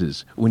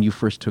surprises when you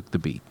first took the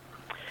beat?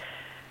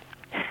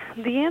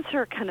 The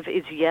answer kind of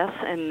is yes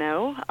and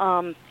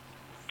no.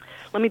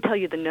 Let me tell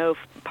you the no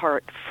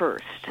part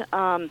first.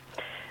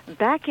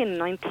 Back in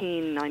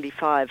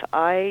 1995,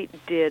 I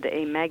did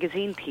a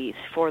magazine piece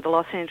for the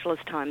Los Angeles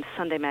Times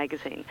Sunday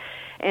magazine,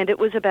 and it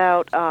was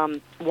about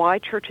why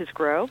churches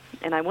grow.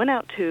 And I went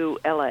out to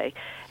L.A.,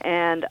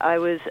 and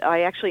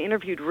I actually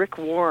interviewed Rick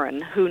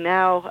Warren, who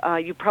now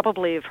you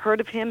probably have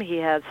heard of him. He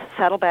has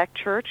Saddleback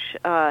Church.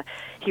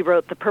 He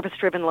wrote The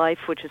Purpose-Driven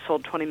Life, which has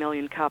sold 20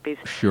 million copies.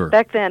 Sure.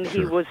 Back then,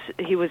 Sure.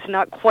 he was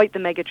not quite the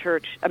mega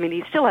church. I mean,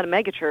 he still had a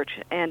mega church,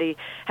 and he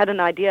had an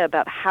idea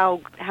about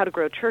how to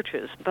grow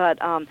churches, but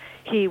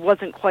he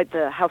wasn't quite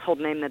the household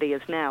name that he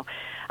is now.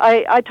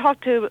 I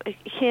talked to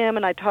him,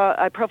 and I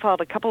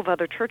profiled a couple of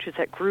other churches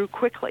that grew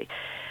quickly.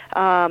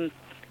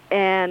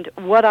 And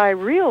what I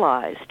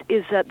realized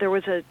is that there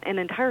was an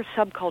entire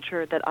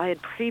subculture that I had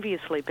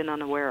previously been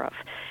unaware of,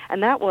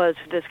 and that was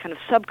this kind of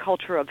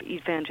subculture of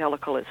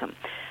evangelicalism.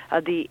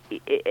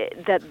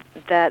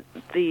 That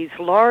these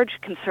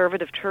large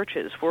conservative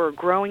churches were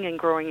growing and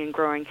growing and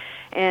growing,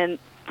 and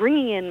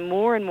bringing in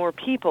more and more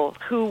people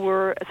who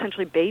were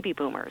essentially baby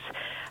boomers,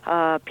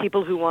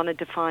 people who wanted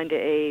to find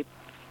a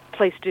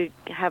place to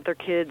have their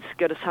kids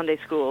go to Sunday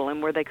school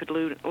and where they could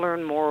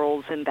learn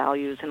morals and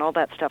values and all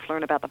that stuff,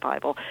 learn about the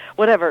Bible,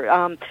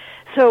 whatever.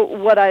 So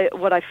what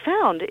I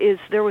found is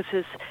there was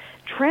this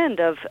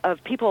trend of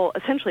people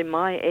essentially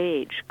my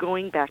age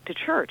going back to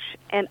church,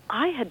 and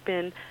I had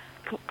been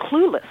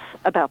clueless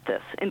about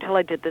this until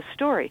I did this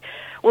story.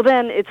 Well,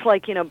 then it's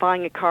like,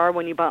 buying a car.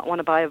 When you want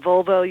to buy a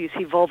Volvo, you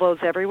see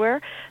Volvos everywhere.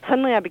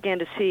 Suddenly I began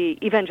to see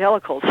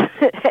evangelicals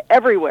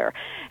everywhere.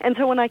 And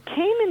so when I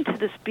came into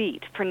this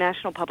beat for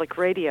National Public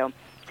Radio,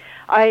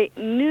 I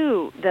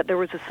knew that there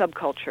was a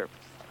subculture.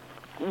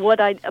 But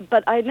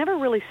I had never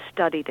really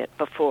studied it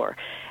before.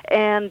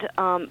 And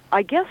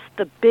I guess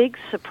the big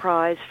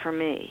surprise for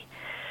me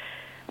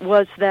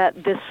was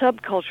that this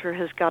subculture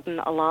has gotten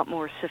a lot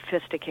more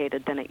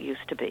sophisticated than it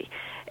used to be.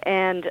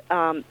 And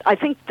I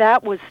think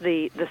that was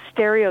the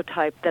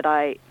stereotype that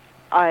I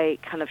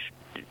kind of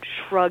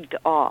shrugged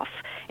off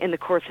in the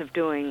course of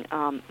doing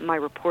my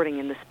reporting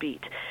in this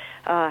beat.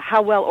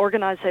 How well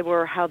organized they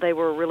were, how they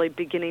were really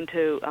beginning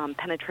to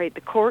penetrate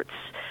the courts,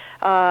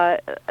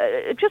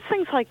 just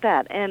things like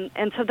that. And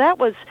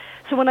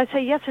so when I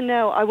say yes and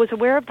no, I was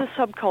aware of the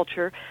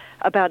subculture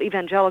about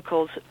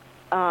evangelicals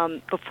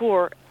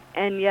before,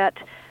 and yet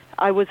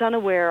I was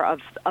unaware of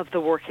the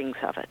workings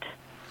of it.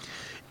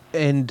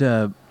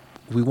 And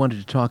we wanted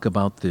to talk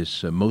about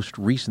this most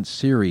recent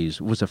series.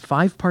 Was it a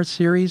 5-part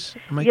series?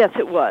 Yes,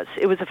 it was.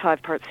 It was a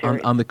 5-part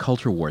series. On the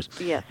culture wars.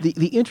 Yes.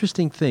 The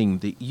interesting thing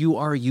that you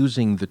are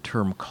using the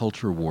term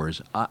culture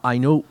wars. I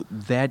know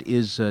that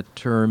is a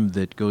term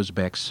that goes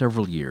back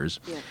several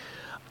years. Yes.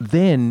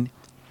 Then,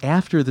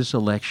 after this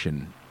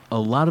election, a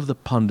lot of the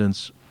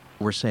pundits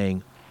were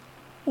saying,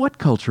 what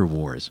culture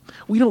wars?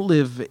 We don't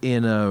live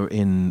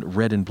in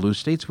red and blue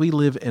states. We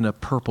live in a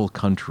purple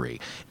country.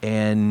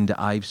 And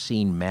I've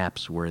seen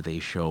maps where they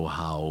show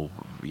how,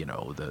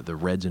 the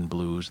reds and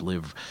blues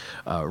live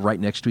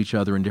right next to each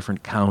other in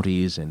different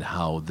counties, and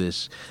how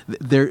there's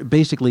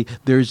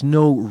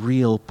no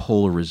real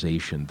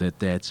polarization,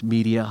 that's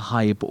media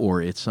hype,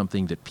 or it's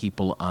something that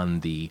people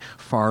on the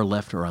far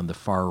left or on the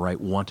far right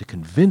want to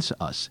convince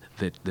us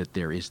that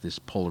there is this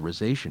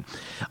polarization.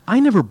 I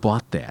never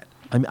bought that.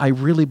 I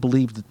really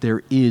believe that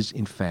there is,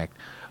 in fact,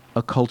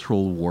 a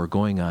cultural war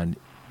going on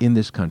in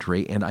this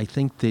country, and I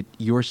think that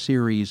your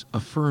series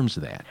affirms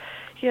that.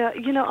 Yeah,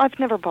 I've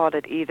never bought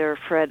it either,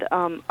 Fred.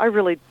 I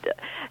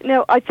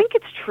think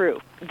it's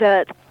true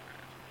that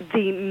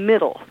the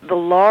middle, the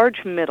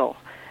large middle,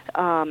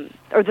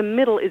 or the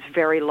middle is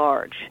very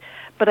large.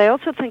 But I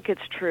also think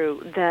it's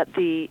true that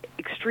the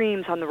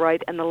extremes on the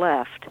right and the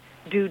left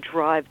do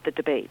drive the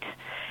debate.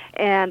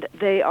 And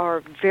they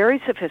are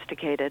very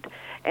sophisticated,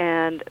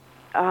 and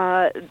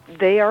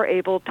they are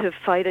able to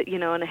fight it,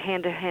 in a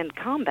hand-to-hand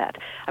combat.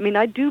 I mean,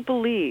 I do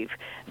believe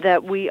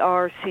that we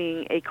are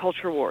seeing a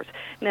culture war.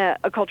 Now,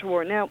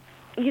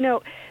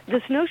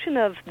 this notion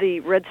of the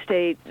red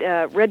state,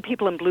 red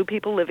people and blue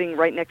people living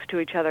right next to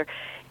each other,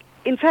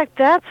 in fact,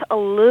 that's a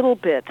little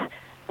bit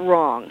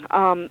wrong.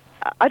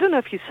 I don't know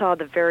if you saw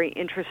the very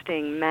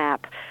interesting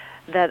map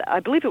that I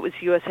believe it was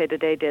USA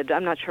Today did.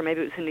 I'm not sure.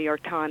 Maybe it was the New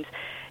York Times.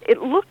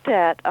 It looked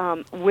at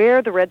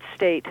where the red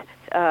state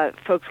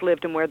folks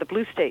lived and where the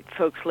blue state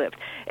folks lived.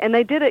 And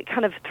they did it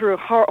kind of through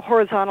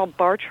horizontal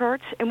bar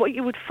charts. And what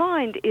you would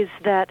find is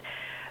that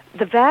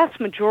the vast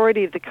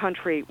majority of the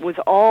country was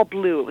all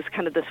blue. It was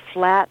kind of this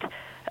flat,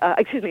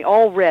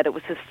 all red. It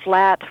was this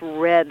flat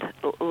red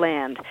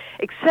land,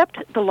 except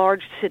the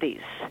large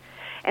cities.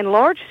 And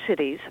large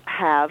cities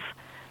have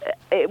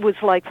it was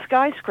like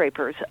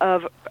skyscrapers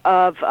of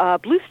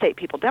blue state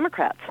people,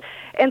 Democrats.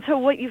 And so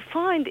what you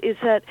find is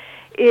that,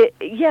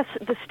 yes,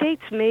 the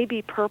states may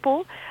be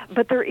purple,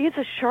 but there is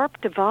a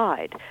sharp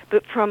divide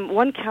from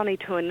one county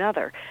to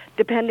another,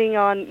 depending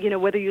on,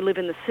 whether you live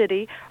in the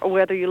city or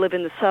whether you live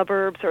in the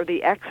suburbs or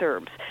the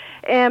exurbs.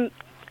 And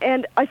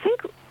I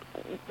think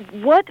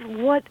what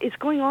is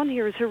going on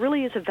here is there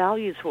really is a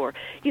values war.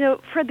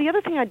 Fred, the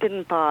other thing I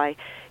didn't buy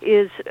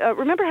is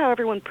remember how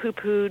everyone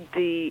poo-pooed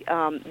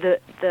the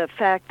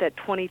fact that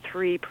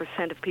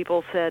 23% of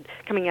people said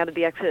coming out of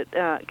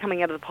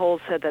the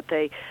polls said that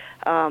they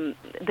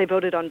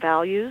voted on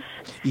values.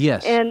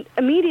 Yes. And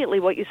immediately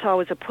what you saw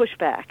was a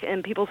pushback,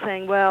 and people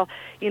saying, well,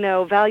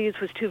 values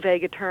was too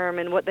vague a term,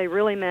 and what they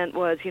really meant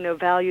was,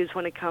 values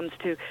when it comes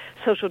to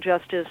social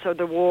justice or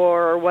the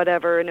war or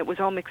whatever, and it was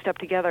all mixed up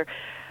together.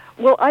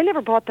 Well, I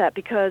never bought that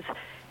because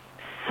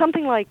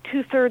something like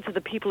 2/3 of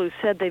the people who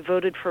said they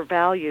voted for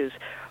values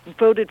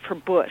voted for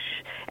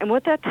Bush. And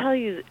what that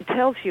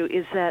tells you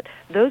is that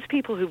those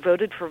people who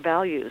voted for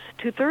values,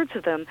 2/3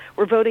 of them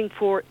were voting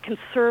for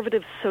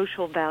conservative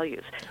social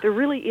values. There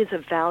really is a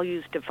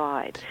values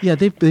divide. Yeah,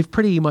 they've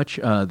pretty much,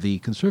 the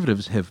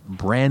conservatives have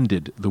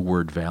branded the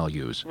word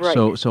values. Right.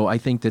 So I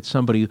think that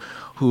somebody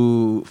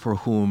for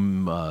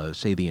whom,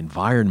 say, the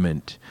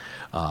environment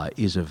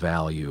is a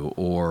value,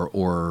 or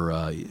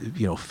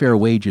fair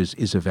wages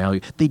is a value,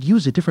 they'd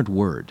use a different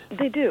word.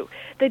 They do,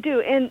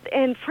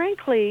 and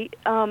frankly,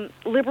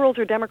 liberals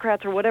or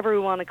Democrats or whatever we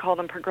want to call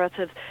them,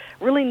 progressives,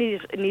 really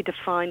need to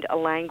find a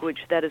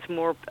language that is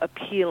more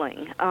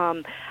appealing.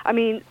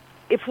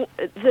 If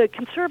the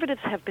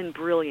conservatives have been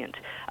brilliant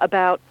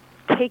about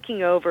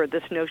taking over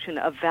this notion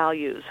of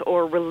values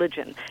or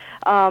religion,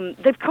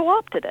 they've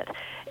co-opted it,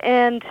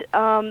 and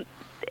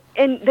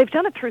they've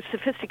done it through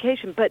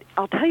sophistication. But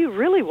I'll tell you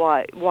really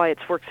why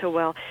it's worked so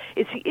well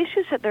is the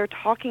issues that they're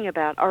talking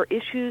about are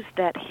issues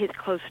that hit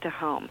close to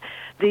home.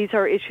 These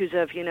are issues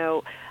of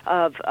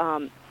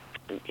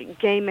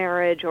gay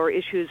marriage, or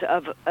issues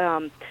of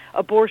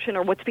abortion,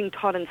 or what's being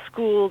taught in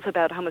schools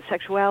about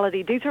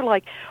homosexuality. These are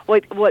like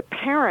what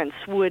parents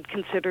would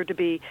consider to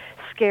be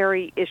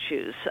scary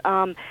issues.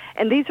 And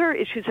these are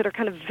issues that are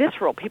kind of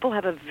visceral. People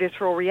have a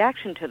visceral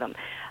reaction to them.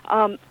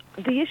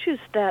 The issues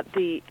that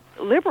the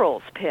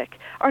liberals pick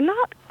are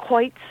not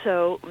quite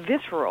so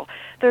visceral.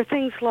 There are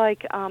things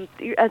like,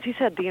 as you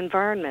said, the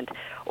environment,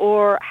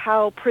 or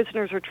how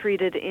prisoners are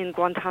treated in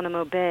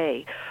Guantanamo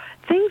Bay.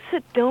 Things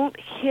that don't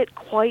hit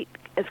quite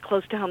as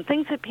close to home,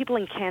 things that people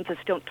in Kansas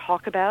don't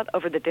talk about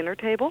over the dinner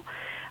table.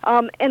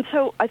 And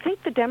so I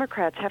think the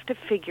Democrats have to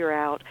figure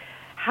out,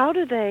 how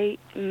do they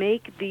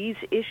make these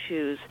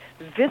issues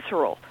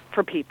visceral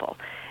for people?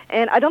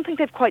 And I don't think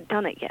they've quite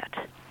done it yet.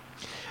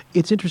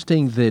 It's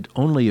interesting that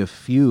only a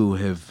few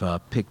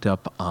have picked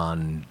up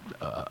on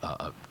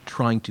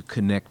trying to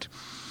connect,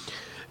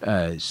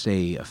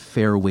 say,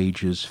 fair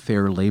wages,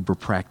 fair labor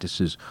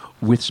practices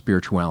with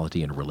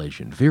spirituality and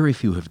religion. Very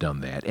few have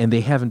done that, and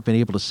they haven't been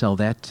able to sell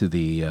that to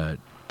the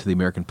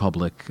American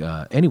public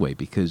anyway,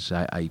 because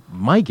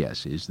my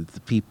guess is that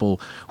the people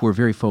who are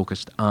very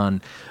focused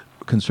on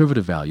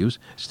conservative values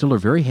still are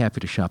very happy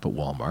to shop at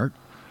Walmart,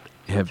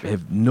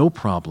 have no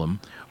problem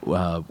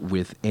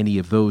with any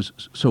of those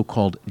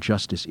so-called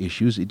justice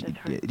issues. Do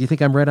you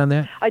think I'm right on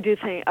that? I do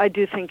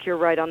think you're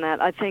right on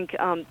that. I think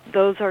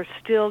those are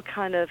still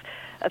kind of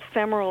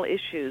ephemeral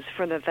issues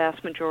for the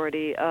vast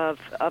majority of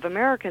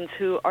Americans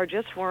who are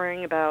just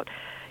worrying about,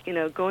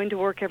 going to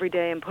work every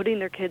day and putting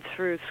their kids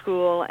through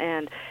school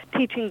and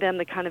teaching them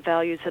the kind of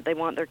values that they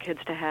want their kids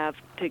to have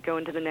to go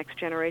into the next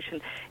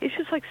generation.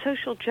 Issues like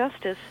social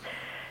justice,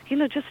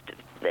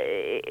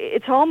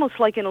 it's almost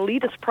like an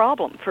elitist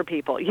problem for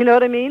people. You know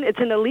what I mean? It's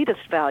an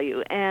elitist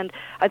value. And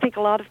I think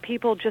a lot of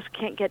people just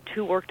can't get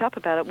too worked up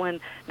about it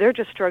when they're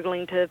just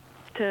struggling to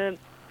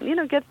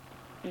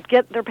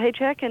get their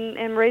paycheck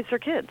and raise their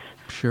kids.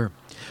 Sure.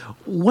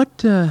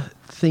 What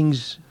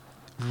things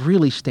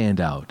really stand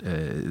out,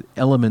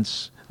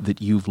 elements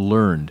that you've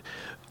learned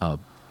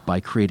by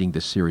creating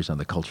this series on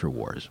the culture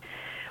wars?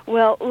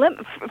 Well,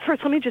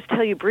 first let me just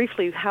tell you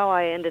briefly how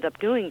I ended up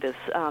doing this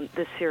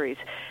series.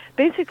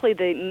 Basically,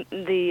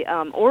 the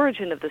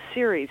origin of the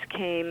series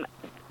came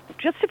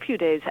just a few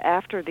days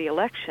after the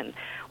election,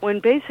 when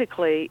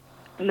basically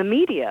the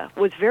media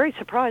was very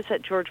surprised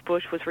that George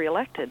Bush was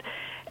reelected.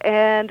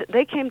 And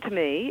they came to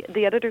me,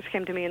 the editors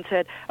came to me and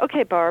said,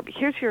 okay, Barb,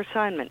 here's your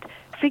assignment.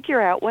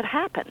 Figure out what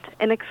happened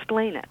and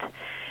explain it.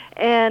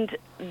 And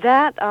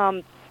that,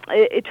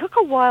 it took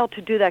a while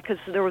to do that because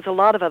there was a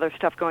lot of other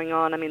stuff going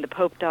on. I mean, the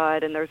Pope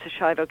died, and there was the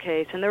Schiavo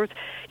case, and there's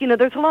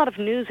a lot of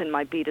news in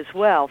my beat as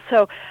well.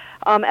 So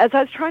as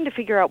I was trying to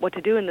figure out what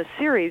to do in this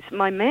series,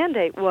 my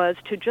mandate was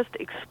to just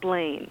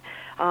explain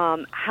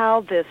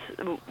how this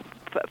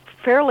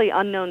fairly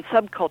unknown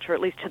subculture,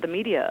 at least to the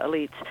media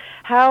elites,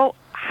 how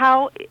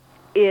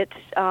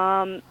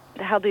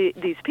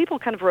these people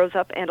kind of rose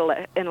up and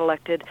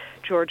elected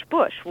George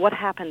Bush. What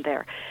happened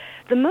there?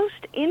 The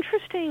most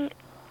interesting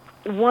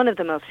one of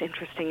the most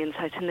interesting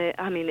insights, and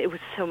it was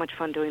so much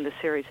fun doing the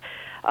series.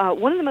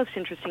 One of the most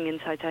interesting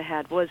insights I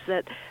had was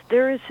that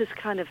there is this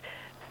kind of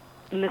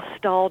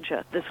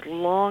nostalgia, this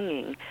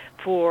longing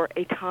for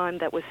a time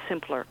that was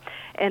simpler,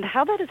 and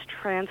how that is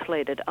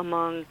translated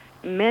among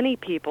many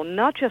people,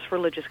 not just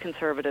religious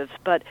conservatives,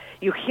 but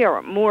you hear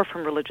it more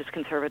from religious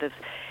conservatives,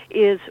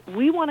 is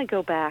we want to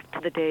go back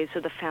to the days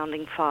of the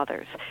Founding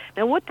Fathers.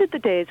 Now, what did the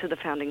days of the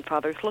Founding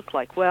Fathers look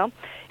like? Well,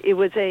 it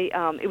was a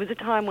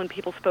time when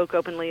people spoke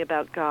openly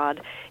about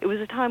God. It was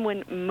a time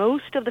when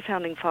most of the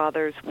Founding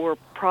Fathers were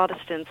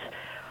Protestants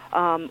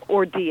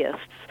or deists,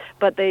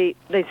 but they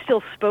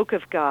still spoke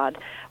of God,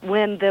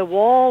 when the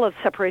wall of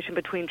separation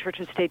between church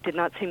and state did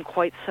not seem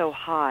quite so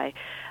high.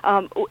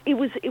 It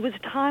was a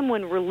time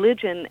when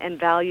religion and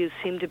values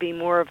seemed to be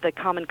more of the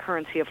common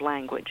currency of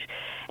language.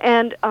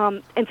 And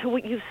so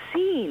what you've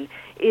seen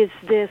is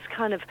this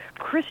kind of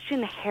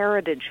Christian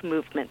heritage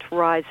movement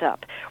rise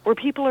up, where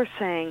people are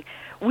saying,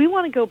 we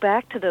want to go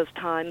back to those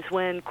times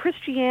when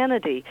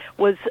Christianity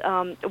was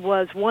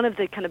one of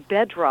the kind of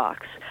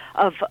bedrocks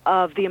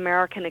of the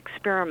American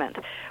experiment.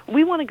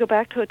 We want to go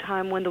back to a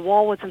time when the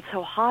wall wasn't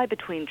so high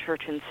between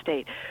church and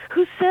state.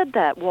 Who said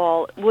that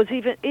wall was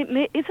even?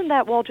 Isn't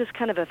that wall just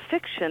kind of a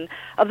fiction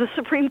of the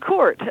Supreme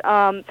Court?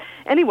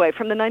 Anyway,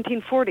 from the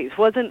 1940s,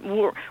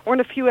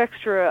 weren't a few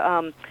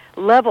extra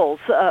levels,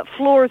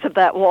 floors of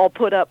that wall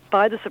put up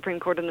by the Supreme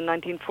Court in the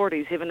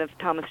 1940s, even if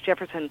Thomas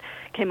Jefferson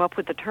came up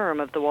with the term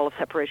of the wall of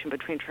separation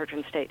between church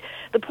and state.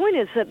 The point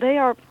is that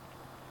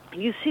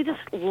you see this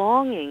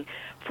longing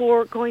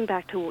for going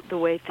back to the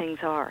way things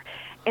are.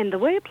 And the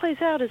way it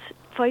plays out is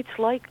fights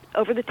like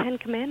over the Ten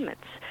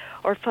Commandments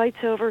or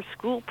fights over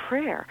school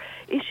prayer.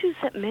 Issues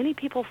that many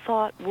people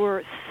thought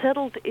were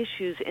settled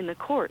issues in the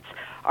courts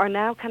are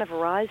now kind of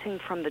rising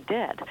from the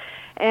dead.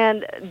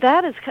 And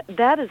that is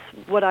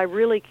what I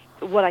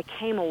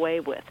came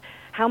away with,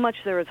 how much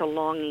there is a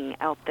longing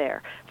out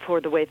there for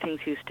the way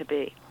things used to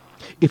be.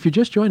 If you're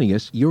just joining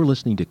us, you're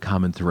listening to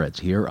Common Threads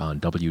here on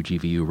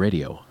WGVU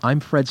Radio. I'm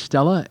Fred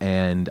Stella,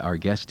 and our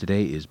guest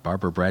today is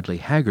Barbara Bradley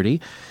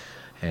Haggerty,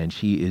 and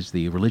she is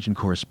the religion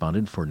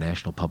correspondent for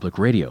National Public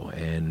Radio.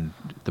 And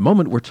at the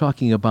moment, we're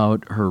talking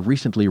about her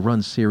recently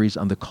run series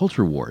on the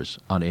culture wars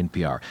on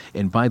NPR.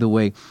 And by the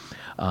way,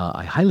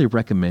 I highly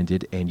recommend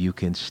it, and you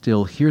can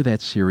still hear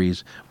that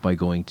series by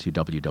going to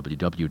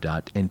www.npr.org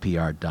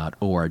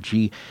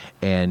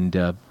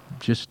and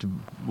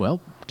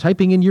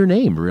typing in your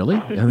name,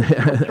 really,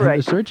 That's right.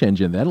 The search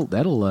engine.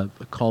 That'll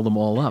call them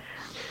all up.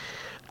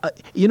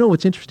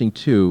 What's interesting,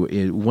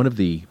 too, one of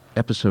the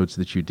episodes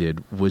that you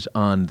did was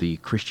on the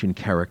Christian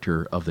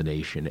character of the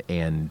nation,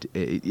 and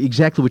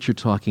exactly what you're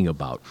talking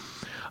about.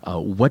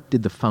 What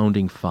did the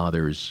Founding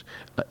Fathers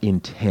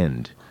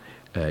intend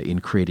in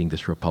creating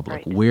this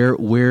republic? Right.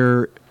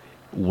 Where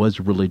was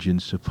religion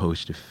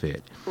supposed to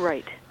fit?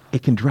 Right.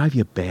 It can drive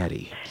you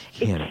batty,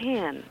 can't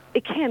it?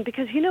 It can,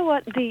 because you know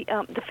what? The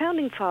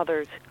Founding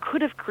Fathers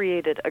could have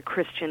created a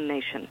Christian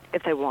nation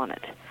if they wanted.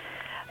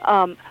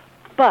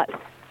 But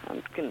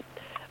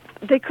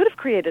they could have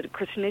created a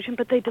Christian nation,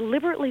 but they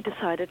deliberately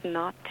decided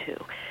not to.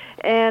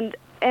 And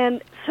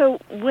so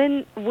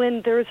when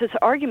there is this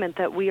argument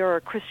that we are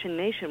a Christian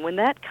nation, when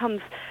that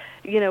comes,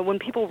 when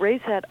people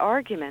raise that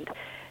argument,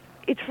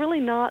 it's really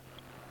not.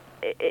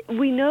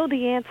 We know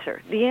the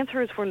answer. The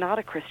answer is we're not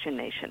a Christian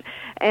nation.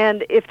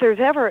 And if there's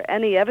ever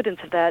any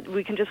evidence of that,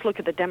 we can just look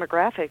at the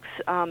demographics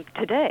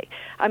today.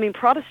 I mean,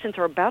 Protestants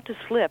are about to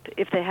slip,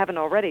 if they haven't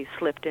already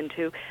slipped,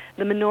 into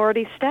the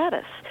minority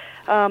status.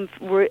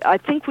 I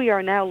think we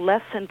are now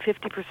less than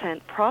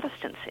 50%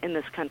 Protestants in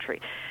this country.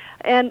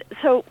 And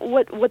so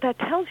what that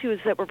tells you is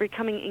that we're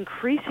becoming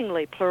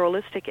increasingly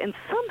pluralistic, and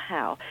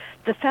somehow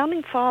the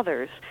Founding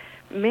Fathers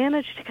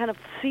managed to kind of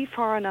see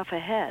far enough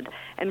ahead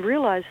and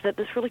realize that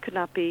this really could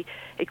not be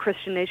a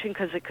Christian nation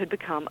because it could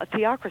become a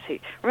theocracy.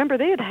 Remember,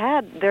 they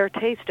had their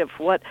taste of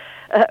what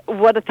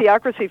a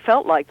theocracy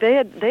felt like. They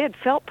had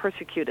felt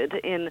persecuted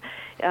in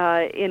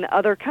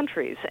other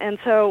countries, and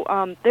so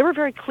they were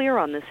very clear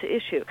on this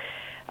issue.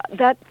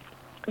 But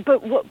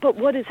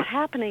what is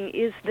happening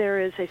is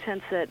there is a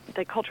sense that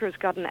the culture has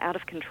gotten out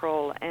of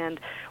control, and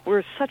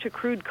we're such a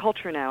crude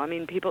culture now. I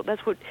mean,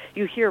 that's what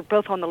you hear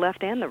both on the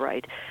left and the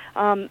right.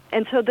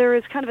 And so there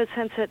is kind of a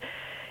sense that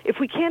if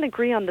we can't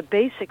agree on the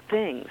basic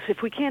things,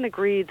 if we can't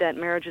agree that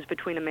marriage is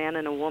between a man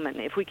and a woman,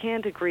 if we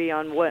can't agree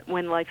on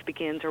when life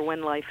begins or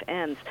when life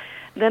ends,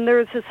 then there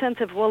is a sense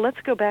of, well,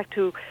 let's go back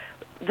to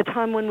the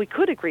time when we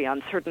could agree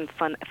on certain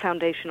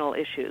foundational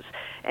issues.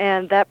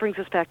 And that brings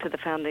us back to the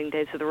founding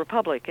days of the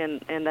Republic,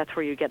 and that's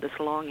where you get this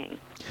longing.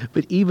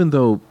 But even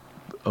though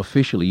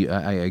officially,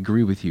 I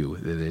agree with you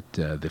that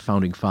the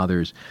Founding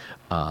Fathers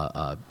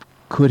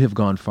could have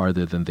gone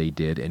farther than they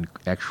did and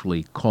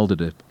actually called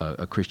it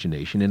a Christian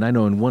nation. And I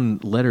know in one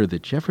letter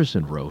that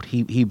Jefferson wrote,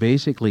 he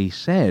basically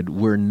said,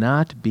 we're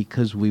not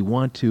because we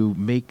want to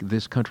make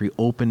this country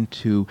open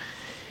to,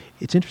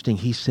 it's interesting,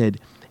 he said,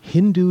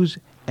 Hindus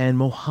and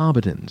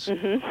Mohammedans,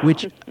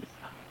 which,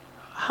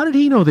 how did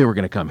he know they were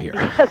going to come here?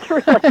 That's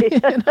really.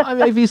 I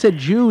mean, if he said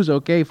Jews,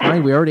 okay,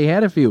 fine, we already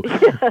had a few.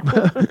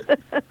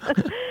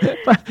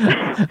 But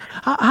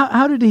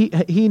how did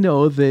he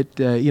know that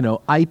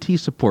IT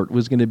support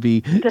was going to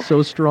be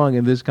so strong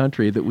in this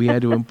country that we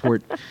had to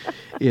import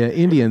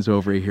Indians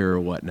over here or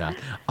whatnot?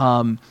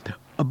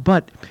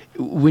 But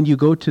when you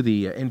go to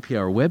the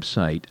NPR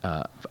website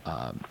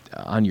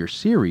on your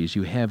series,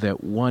 you have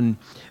that one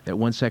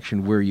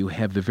section where you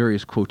have the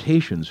various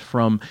quotations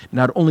from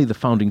not only the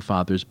founding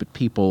fathers but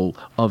people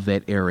of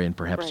that era and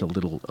perhaps Right. a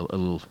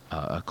little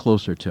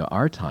closer to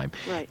our time.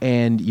 Right.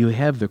 And you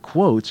have the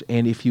quotes,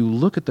 and if you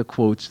look at the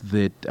quotes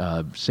that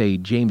say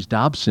James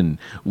Dobson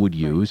would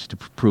use to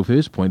prove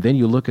his point, then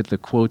you look at the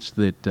quotes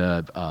that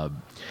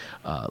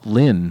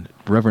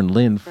Reverend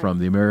Lynn from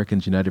the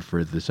Americans United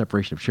for the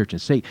Separation of Church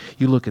and State,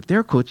 you look at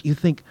their quotes, you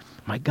think,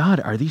 my God,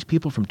 are these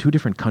people from two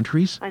different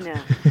countries? I know.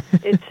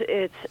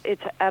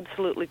 It's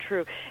absolutely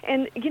true.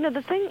 And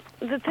the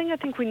thing I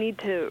think we need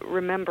to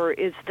remember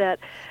is that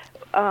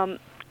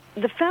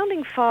the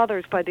founding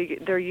fathers, by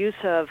their use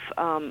of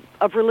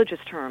religious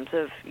terms,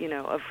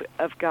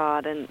 of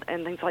God and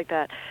things like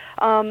that,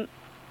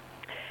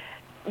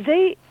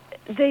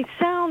 they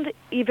sound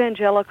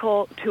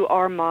evangelical to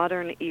our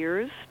modern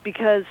ears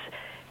because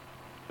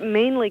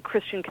mainly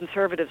Christian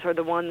conservatives are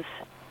the ones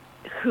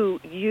who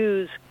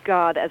use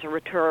God as a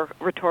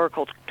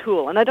rhetorical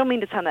tool. And I don't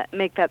mean to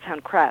make that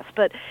sound crass,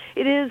 but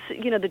it is,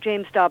 the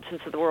James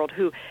Dobsons of the world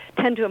who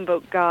tend to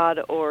invoke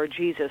God or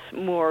Jesus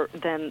more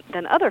than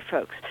other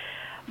folks.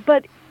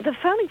 But the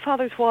Founding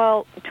Fathers,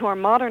 while to our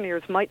modern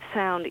ears might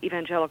sound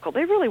evangelical,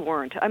 they really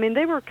weren't. I mean,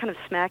 they were kind of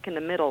smack in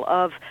the middle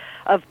of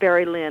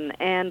Barry Lynn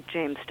and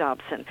James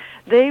Dobson.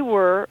 They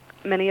were,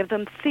 many of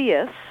them,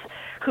 theists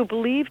who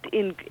believed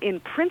in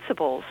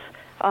principles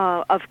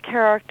of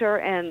character,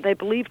 and they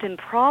believed in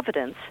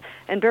providence.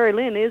 And Barry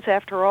Lynn is,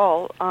 after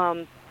all,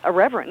 a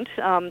reverend,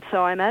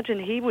 so I imagine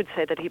he would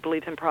say that he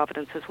believes in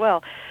providence as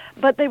well.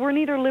 But they were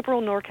neither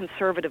liberal nor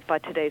conservative by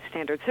today's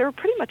standards. They were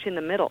pretty much in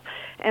the middle.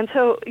 And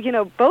so,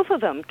 both of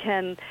them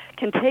can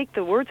take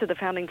the words of the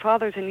Founding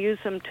Fathers and use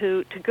them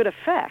to good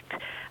effect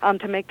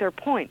to make their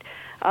point.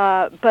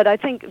 But I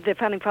think the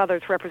Founding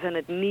Fathers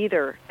represented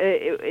neither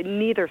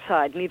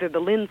side, neither the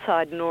Lynn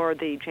side nor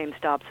the James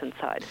Dobson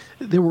side.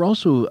 They were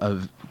also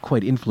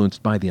quite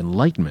influenced by the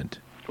Enlightenment,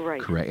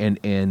 Right? correct?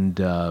 And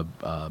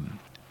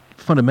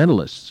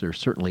fundamentalists are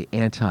certainly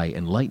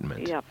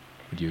anti-Enlightenment. Yep.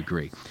 Would you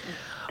agree?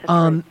 That's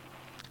right.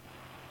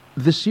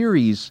 The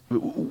series,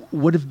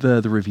 what have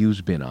the reviews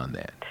been on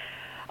that?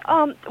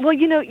 Well,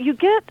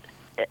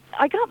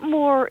 I got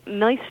more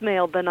nice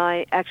mail than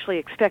I actually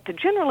expected.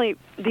 Generally,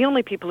 the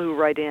only people who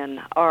write in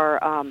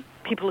are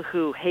people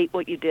who hate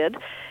what you did.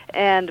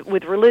 And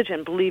with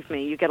religion, believe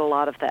me, you get a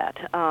lot of that.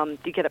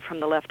 You get it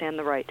from the left and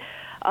the right.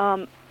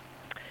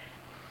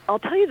 I'll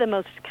tell you the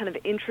most kind of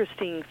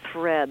interesting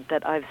thread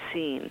that I've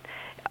seen,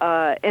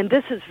 and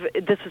this is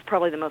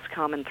probably the most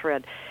common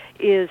thread,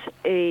 is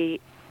a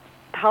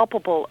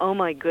palpable "oh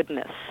my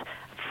goodness"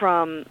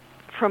 from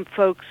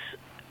folks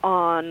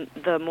on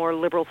the more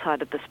liberal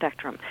side of the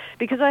spectrum,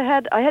 because I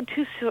had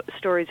two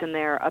stories in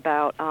there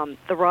about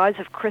the rise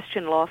of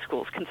Christian law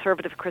schools,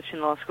 conservative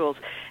Christian law schools,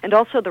 and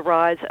also the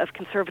rise of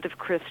conservative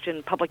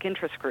Christian public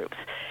interest groups,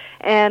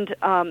 and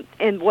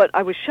what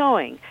I was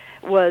showing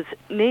was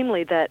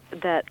namely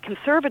that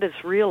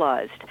conservatives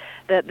realized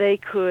that they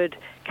could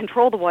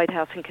control the White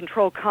House and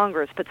control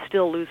Congress but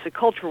still lose the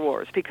culture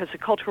wars, because the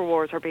culture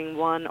wars are being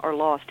won or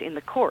lost in the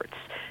courts,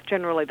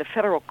 generally the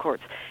federal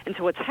courts. And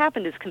so what's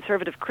happened is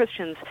conservative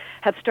Christians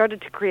have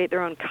started to create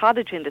their own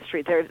cottage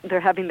industry.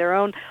 They're having their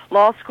own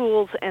law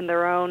schools and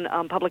their own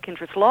public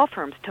interest law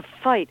firms to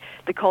fight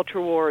the culture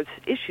wars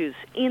issues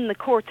in the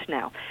courts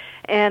now.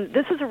 And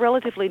this is a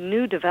relatively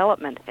new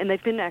development, and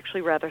they've been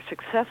actually rather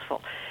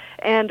successful.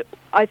 And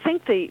I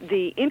think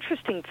the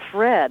interesting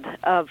thread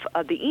of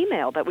the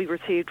email that we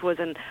received was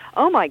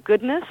oh my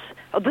goodness,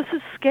 this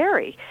is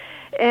scary.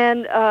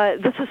 And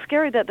this is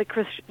scary that the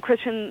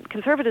Christian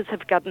conservatives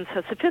have gotten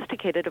so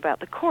sophisticated about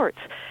the courts.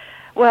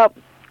 Well,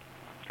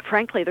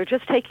 frankly, they're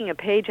just taking a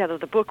page out of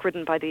the book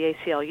written by the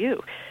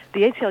ACLU.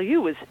 The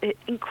ACLU was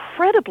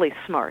incredibly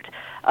smart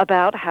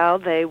about how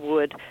they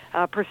would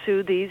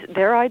pursue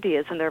their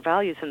ideas and their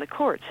values in the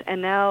courts,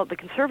 and now the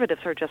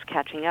conservatives are just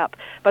catching up.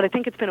 But I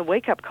think it's been a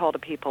wake-up call to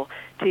people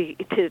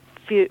to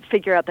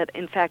figure out that,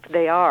 in fact,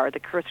 the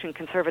Christian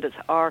conservatives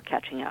are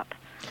catching up.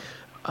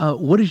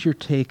 What is your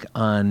take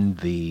on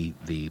the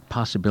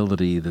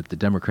possibility that the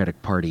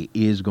Democratic Party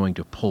is going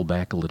to pull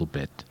back a little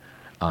bit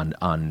on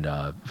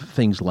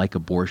things like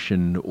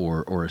abortion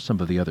or some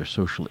of the other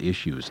social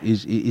issues?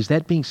 Is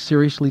that being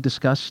seriously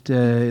discussed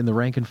in the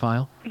rank and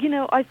file?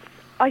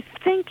 I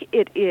think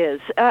it is.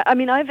 I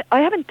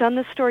haven't done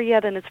this story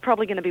yet, and it's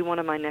probably going to be one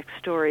of my next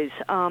stories.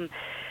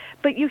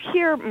 But you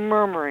hear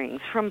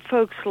murmurings from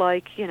folks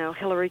like,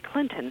 Hillary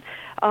Clinton,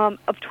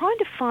 of trying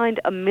to find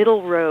a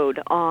middle road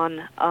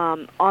on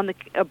the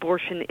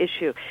abortion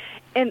issue.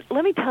 And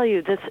let me tell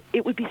you this,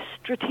 it would be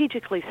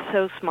strategically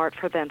so smart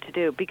for them to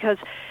do, because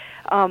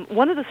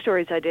One of the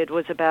stories I did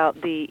was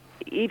about the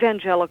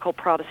Evangelical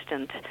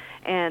Protestant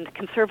and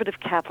Conservative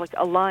Catholic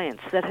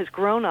alliance that has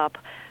grown up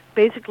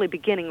basically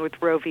beginning with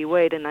Roe v.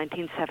 Wade in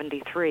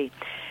 1973.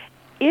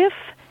 If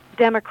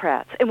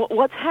Democrats, and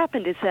what's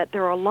happened is that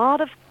there are a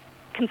lot of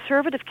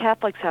conservative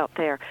Catholics out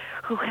there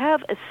who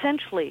have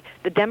essentially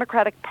the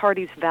Democratic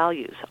Party's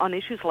values on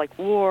issues like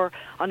war,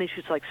 on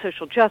issues like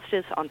social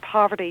justice, on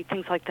poverty,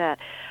 things like that.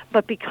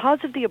 But because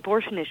of the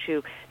abortion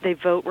issue, they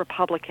vote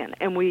Republican.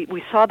 And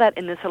we saw that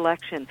in this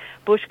election.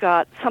 Bush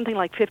got something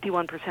like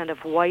 51%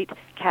 of white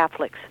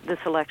Catholics this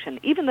election,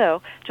 even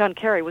though John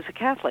Kerry was a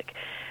Catholic.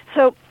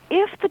 So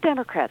if the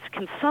Democrats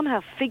can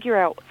somehow figure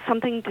out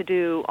something to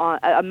do on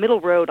a middle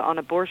road on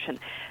abortion,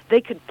 they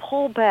could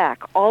pull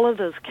back all of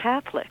those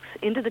Catholics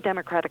into the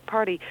Democratic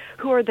Party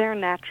who are there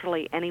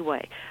naturally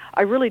anyway.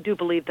 I really do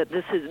believe that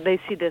they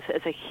see this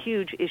as a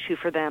huge issue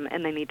for them,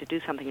 and they need to do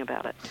something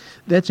about it.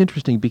 That's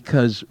interesting,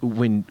 because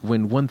when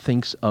one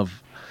thinks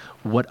of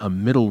what a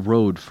middle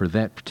road for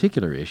that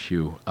particular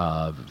issue,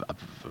 at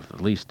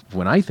least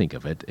when I think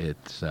of it,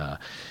 it's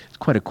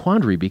quite a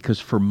quandary, because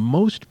for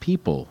most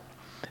people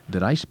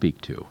that I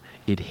speak to,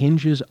 it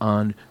hinges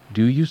on,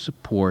 do you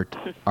support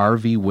R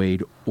v.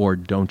 Wade or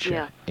don't you?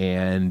 Yeah.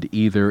 And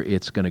either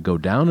it's going to go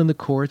down in the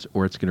courts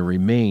or it's going to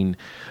remain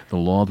the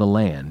law of the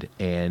land.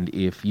 And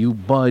if you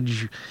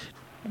budge,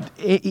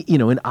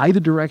 in either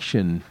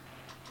direction,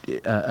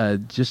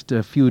 just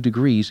a few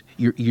degrees,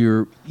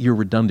 you're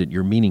redundant.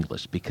 You're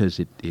meaningless, because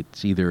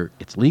it's either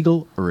it's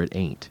legal or it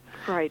ain't.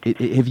 Right.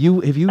 Have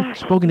you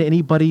spoken to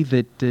anybody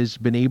that has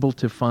been able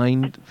to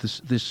find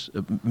this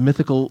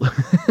mythical,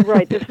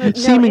 right,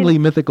 seemingly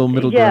mythical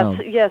middle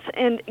ground? Yes,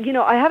 and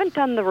I haven't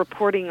done the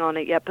reporting on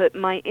it yet, but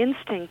my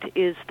instinct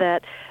is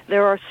that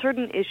there are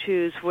certain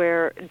issues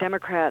where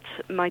Democrats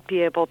might be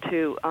able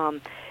to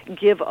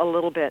give a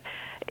little bit.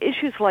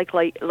 Issues like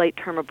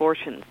late-term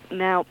abortion.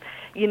 Now,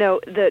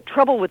 the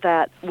trouble with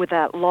that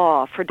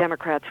law for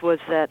Democrats was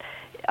that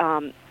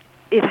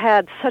it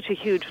had such a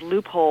huge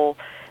loophole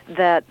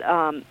that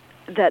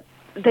that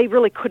they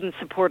really couldn't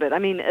support it. I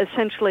mean,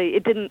 essentially,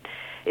 it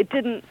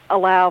didn't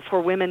allow for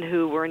women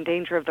who were in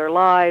danger of their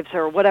lives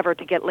or whatever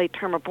to get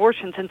late-term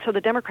abortions, and so the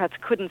Democrats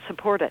couldn't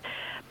support it.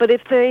 But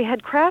if they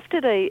had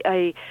crafted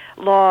a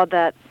law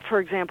that, for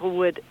example,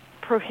 would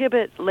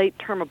prohibit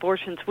late-term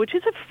abortions, which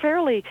is a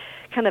fairly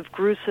kind of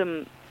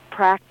gruesome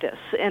practice,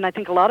 and I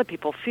think a lot of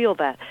people feel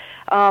that,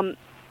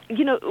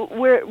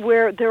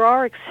 where there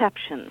are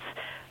exceptions,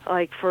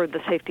 like for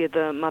the safety of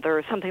the mother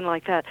or something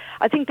like that,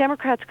 I think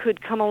Democrats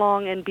could come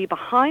along and be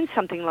behind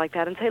something like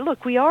that and say,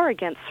 look, we are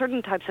against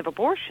certain types of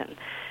abortion,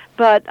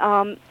 but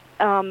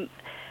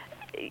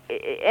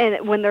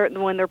and when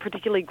they're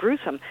particularly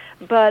gruesome,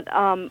 but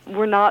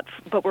we're not.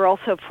 But we're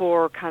also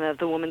for kind of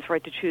the woman's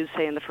right to choose,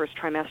 say in the first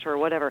trimester or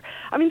whatever.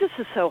 I mean, this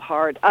is so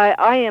hard.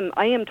 I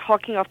am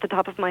talking off the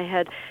top of my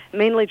head,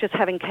 mainly just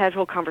having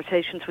casual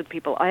conversations with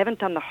people. I haven't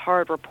done the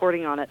hard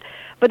reporting on it,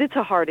 but it's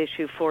a hard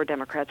issue for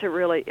Democrats. It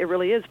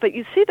really is. But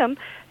you see them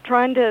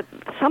trying to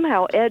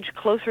somehow edge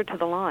closer to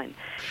the line.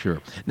 Sure.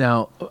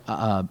 Now,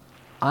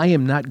 I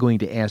am not going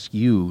to ask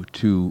you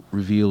to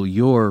reveal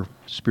your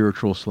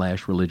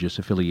spiritual/religious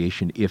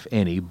affiliation, if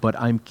any, but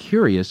I'm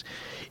curious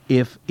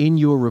if in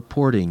your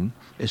reporting,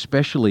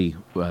 especially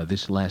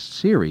this last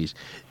series,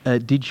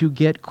 did you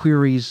get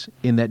queries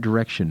in that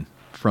direction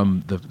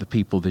from the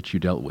people that you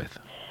dealt with?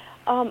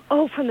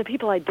 From the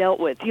people I dealt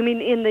with. You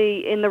mean in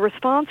the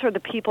response, or the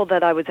people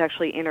that I was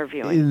actually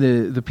interviewing?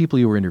 The people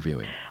you were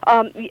interviewing.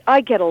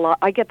 I get a lot.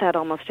 I get that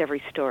almost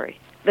every story.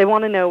 They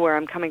want to know where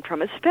I'm coming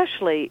from,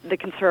 especially the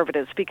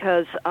conservatives,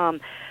 because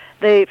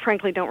they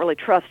frankly don't really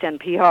trust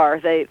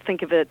NPR. They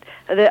think of it,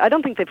 I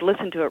don't think they've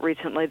listened to it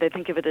recently. They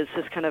think of it as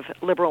this kind of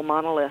liberal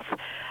monolith.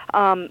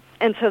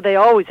 And so they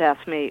always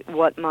ask me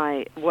what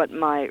my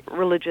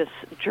religious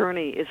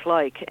journey is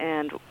like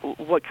and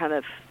what kind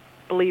of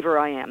believer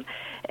I am.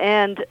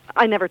 And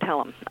I never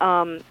tell them,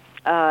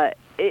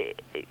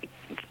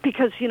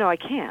 because, I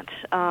can't.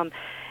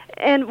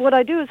 And what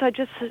I do is I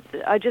just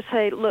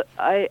say, look,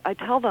 I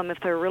tell them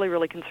if they're really,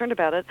 really concerned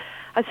about it,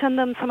 I send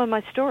them some of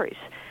my stories,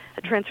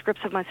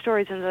 transcripts of my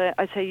stories, and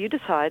I say, you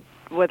decide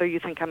whether you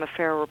think I'm a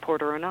fair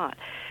reporter or not.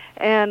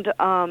 And,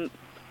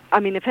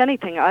 if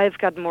anything, I've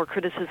gotten more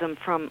criticism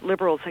from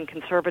liberals and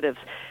conservatives,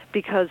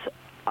 because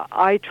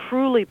I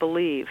truly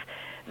believe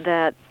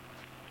that,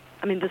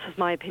 this is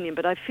my opinion,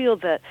 but I feel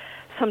that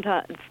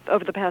sometimes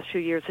over the past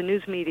few years, the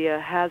news media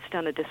has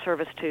done a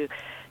disservice to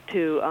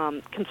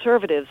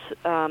conservatives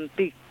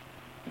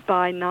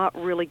by not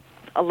really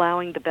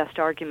allowing the best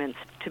arguments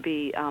to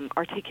be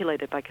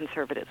articulated by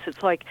conservatives.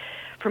 It's like,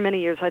 for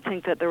many years, I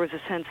think that there was a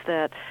sense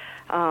that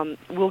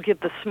we'll give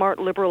the smart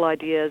liberal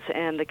ideas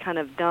and the kind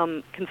of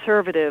dumb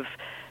conservative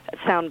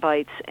sound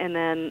bites, and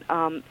then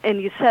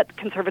and you set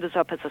conservatives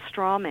up as a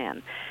straw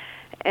man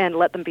and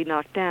let them be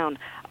knocked down.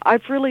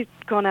 I've really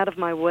gone out of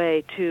my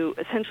way to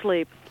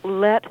essentially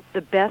let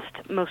the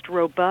best, most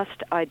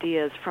robust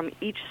ideas from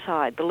each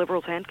side, the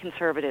liberals and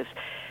conservatives,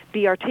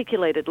 be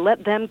articulated.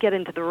 Let them get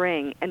into the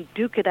ring and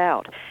duke it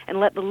out, and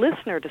let the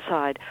listener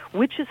decide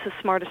which is the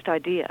smartest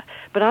idea.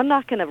 But I'm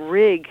not going to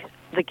rig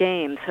the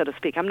game, so to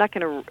speak. I'm not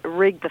going to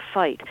rig the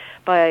fight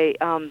by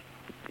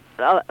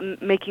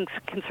making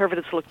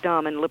conservatives look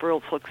dumb and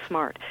liberals look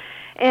smart.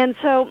 And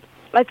so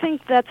I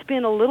think that's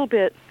been a little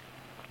bit,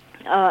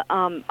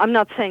 I'm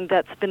not saying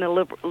that's been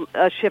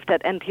a shift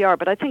at NPR,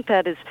 but I think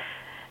that is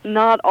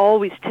not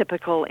always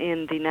typical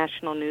in the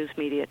national news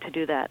media to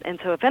do that. And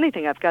so if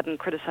anything, I've gotten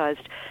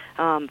criticized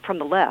from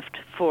the left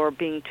for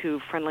being too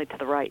friendly to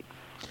the right.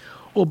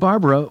 Well,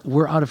 Barbara,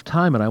 we're out of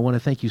time, and I want to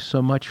thank you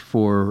so much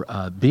for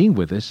being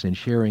with us and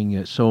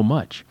sharing so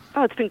much.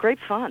 Oh, it's been great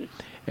fun.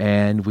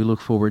 And we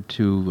look forward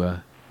to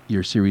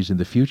your series in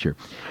the future.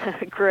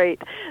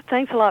 Great.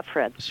 Thanks a lot,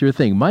 Fred. Sure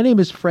thing. My name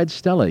is Fred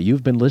Stella.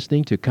 You've been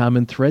listening to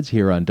Common Threads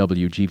here on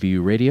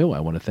WGVU Radio. I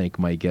want to thank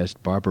my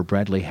guest, Barbara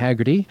Bradley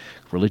Haggerty,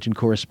 religion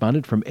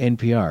correspondent from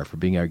NPR, for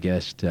being our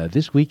guest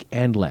this week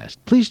and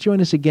last. Please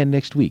join us again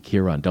next week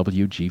here on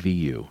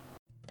WGVU.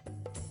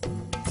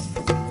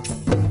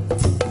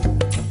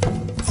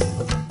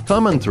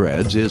 Common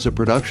Threads is a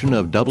production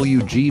of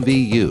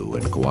WGVU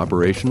in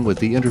cooperation with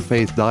the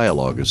Interfaith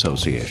Dialogue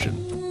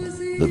Association.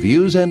 The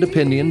views and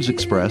opinions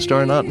expressed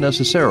are not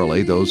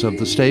necessarily those of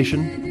the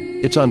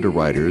station, its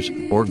underwriters,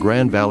 or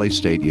Grand Valley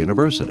State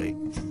University.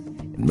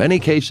 In many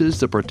cases,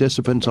 the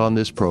participants on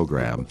this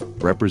program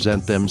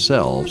represent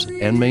themselves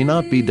and may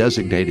not be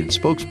designated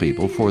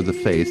spokespeople for the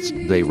faiths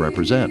they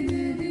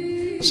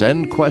represent.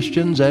 Send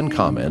questions and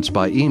comments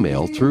by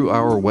email through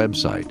our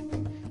website,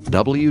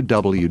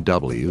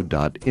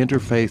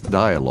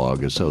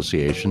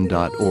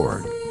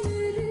 www.interfaithdialogueassociation.org.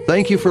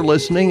 Thank you for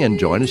listening, and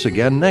join us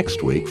again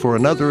next week for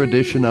another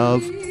edition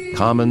of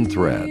Common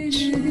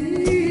Threads.